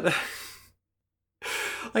happen?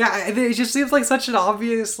 Like, it just seems like such an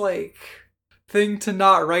obvious like thing to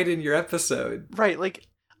not write in your episode. Right, like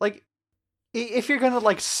if you're gonna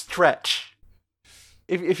like stretch.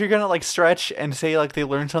 If you're gonna like stretch and say like they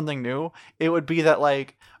learned something new, it would be that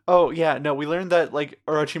like, oh yeah, no, we learned that like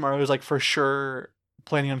Orochimaru is like for sure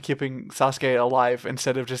planning on keeping Sasuke alive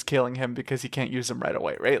instead of just killing him because he can't use him right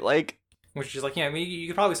away, right? Like, which is like, yeah, I mean, you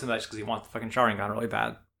could probably say that just because he wants the fucking Sharingan really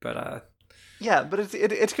bad, but yeah, but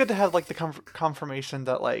it's good to have like the confirmation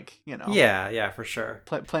that like, you know, yeah, for sure,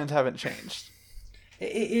 plans haven't changed.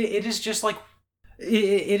 It is just like.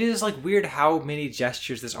 It is like weird how many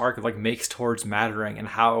gestures this arc like makes towards mattering and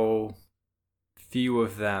how few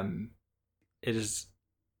of them it is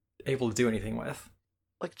able to do anything with.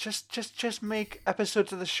 Like just make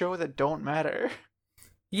episodes of the show that don't matter.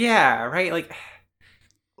 Yeah, right.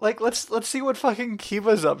 Like let's see what fucking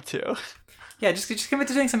Kiba's up to. Yeah, just commit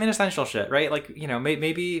to doing some inessential shit, right? Like, you know,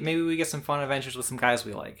 maybe we get some fun adventures with some guys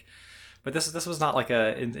we like, but this was not like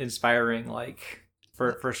a inspiring like.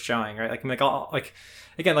 First showing, right? Like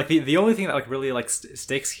again, like the only thing that like really like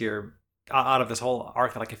sticks here out of this whole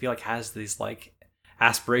arc that like I feel like has these like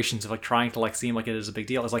aspirations of like trying to like seem like it is a big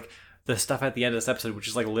deal is like the stuff at the end of this episode, which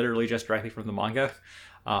is like literally just directly from the manga,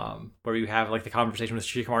 where you have like the conversation with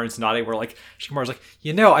Shikamaru and Tsunade, where like Shikamaru's like,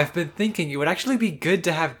 you know, I've been thinking it would actually be good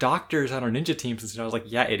to have doctors on our ninja teams, and I was like,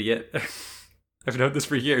 yeah, idiot, I've known this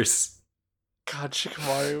for years. God,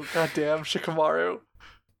 Shikamaru, goddamn Shikamaru.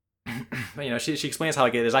 But, you know, she explains how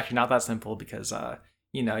like it is actually not that simple because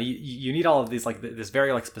you know, you need all of these like this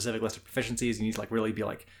very like specific list of proficiencies. You need to like really be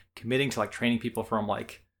like committing to like training people from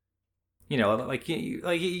like, you know, like you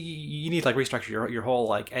need to like restructure your whole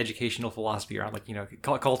like educational philosophy around like, you know,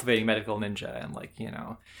 cultivating medical ninja, and like, you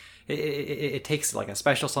know, it takes like a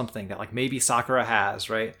special something that like maybe Sakura has,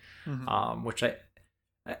 right? Mm-hmm. Which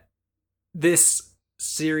this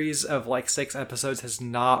series of like 6 episodes has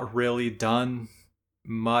not really done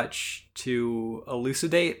much to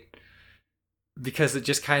elucidate, because it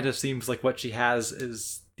just kind of seems like what she has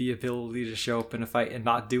is the ability to show up in a fight and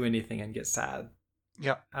not do anything and get sad.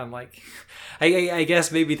 Yeah. I'm like, I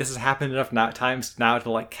guess maybe this has happened enough times now to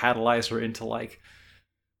like catalyze her into like,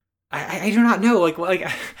 I do not know, like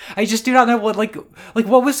I just do not know what like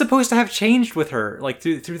what was supposed to have changed with her like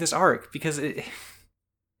through this arc, because it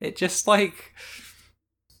just like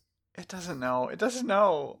it doesn't know.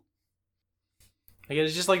 Like,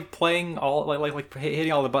 it's just like playing all like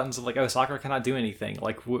hitting all the buttons of like, oh, Sakura cannot do anything,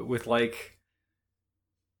 like with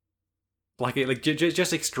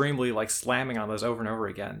just extremely like slamming on those over and over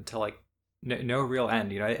again to like no real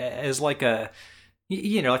end. You know, as like a,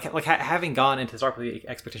 you know, like having gone into this arc with the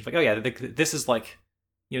expectation like, oh yeah, this is like,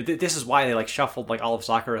 you know, this is why they like shuffled like all of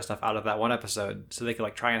Sakura stuff out of that one episode so they could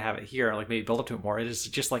like try and have it here and like maybe build up to it more. It is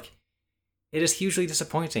just like, it is hugely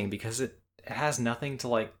disappointing because it has nothing to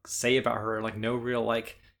like say about her, like no real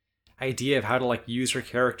like idea of how to like use her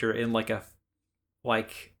character in like a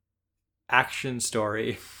like action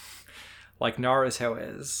story like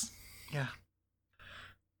Naruto is. Yeah.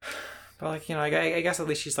 But like, you know, I guess at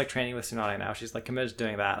least she's like training with Tsunade now. She's like committed to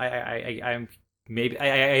doing that. I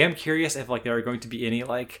am curious if like there are going to be any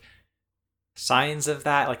like signs of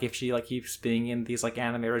that, like if she like keeps being in these like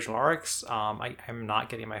anime original arcs. I'm not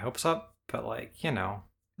getting my hopes up, but like, you know,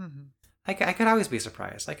 mm-hmm. I could always be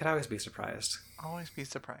surprised. Always be surprised.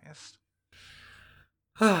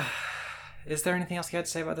 Is there anything else you had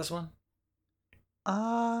to say about this one?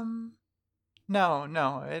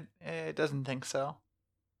 No, it doesn't think so.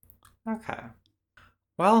 Okay.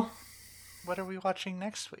 Well, what are we watching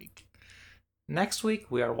next week? Next week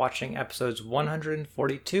we are watching episodes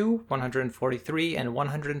 142, 143, and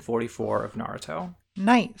 144 of Naruto.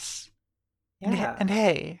 Nice. Yeah. And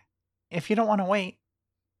hey, if you don't want to wait,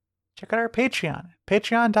 check out our Patreon.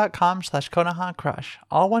 Patreon.com/Konoha Crush.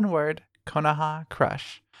 All one word, Konoha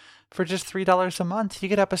Crush. For just $3 a month, you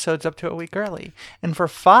get episodes up to a week early. And for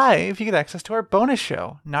 $5, you get access to our bonus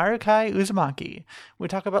show, Narukai Uzumaki. We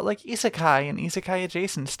talk about like isekai and isekai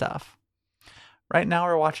adjacent stuff. Right now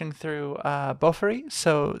we're watching through Bofuri,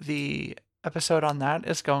 so the episode on that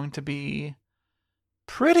is going to be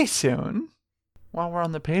pretty soon. While we're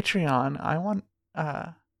on the Patreon,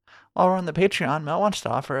 Mel wants to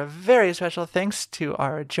offer a very special thanks to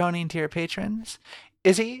our joining tier patrons,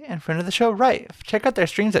 Izzy and friend of the show, Rife. Check out their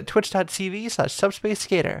streams at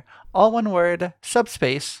twitch.tv/subspaceskater. All one word,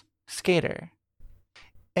 subspace skater.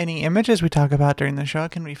 Any images we talk about during the show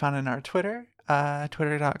can be found in our Twitter,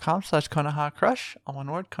 twitter.com/Konoha Crush, all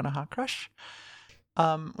one word, Konoha Crush.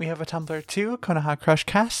 We have a Tumblr too,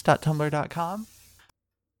 konohacrushcast.tumblr.com.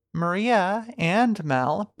 Maria and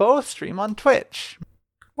Mel both stream on Twitch.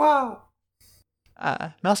 Wow.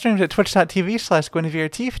 Mel streams at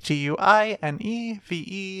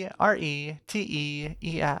twitch.tv/GuinevereTeef,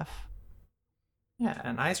 GuinevereTeef. Yeah,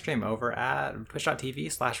 and I stream over at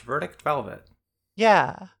twitch.tv/VerdictVelvet.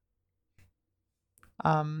 Yeah.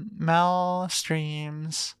 Mel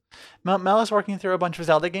streams. Mel is working through a bunch of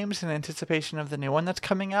Zelda games in anticipation of the new one that's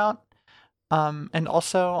coming out. And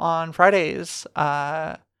also on Fridays,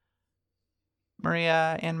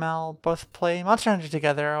 Maria and Mel both play Monster Hunter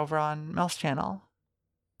together over on Mel's channel.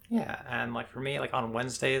 Yeah, and like for me, like on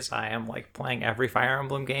Wednesdays, I am like playing every Fire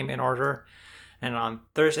Emblem game in order, and on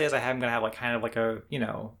Thursdays, I am gonna have like kind of like a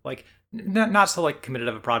like not so like committed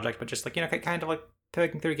of a project, but just like kind of like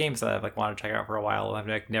picking through games that I've like wanted to check out for a while. I've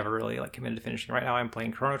like never really like committed to finishing. Right now, I'm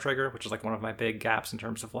playing Chrono Trigger, which is like one of my big gaps in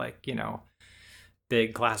terms of like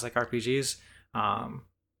big classic RPGs.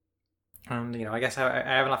 I guess I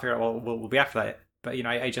have not figured out what will be after that, but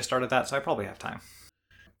I just started that, so I probably have time.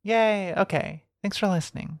 Yay! Okay, thanks for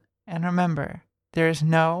listening, and remember, there is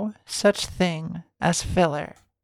no such thing as filler.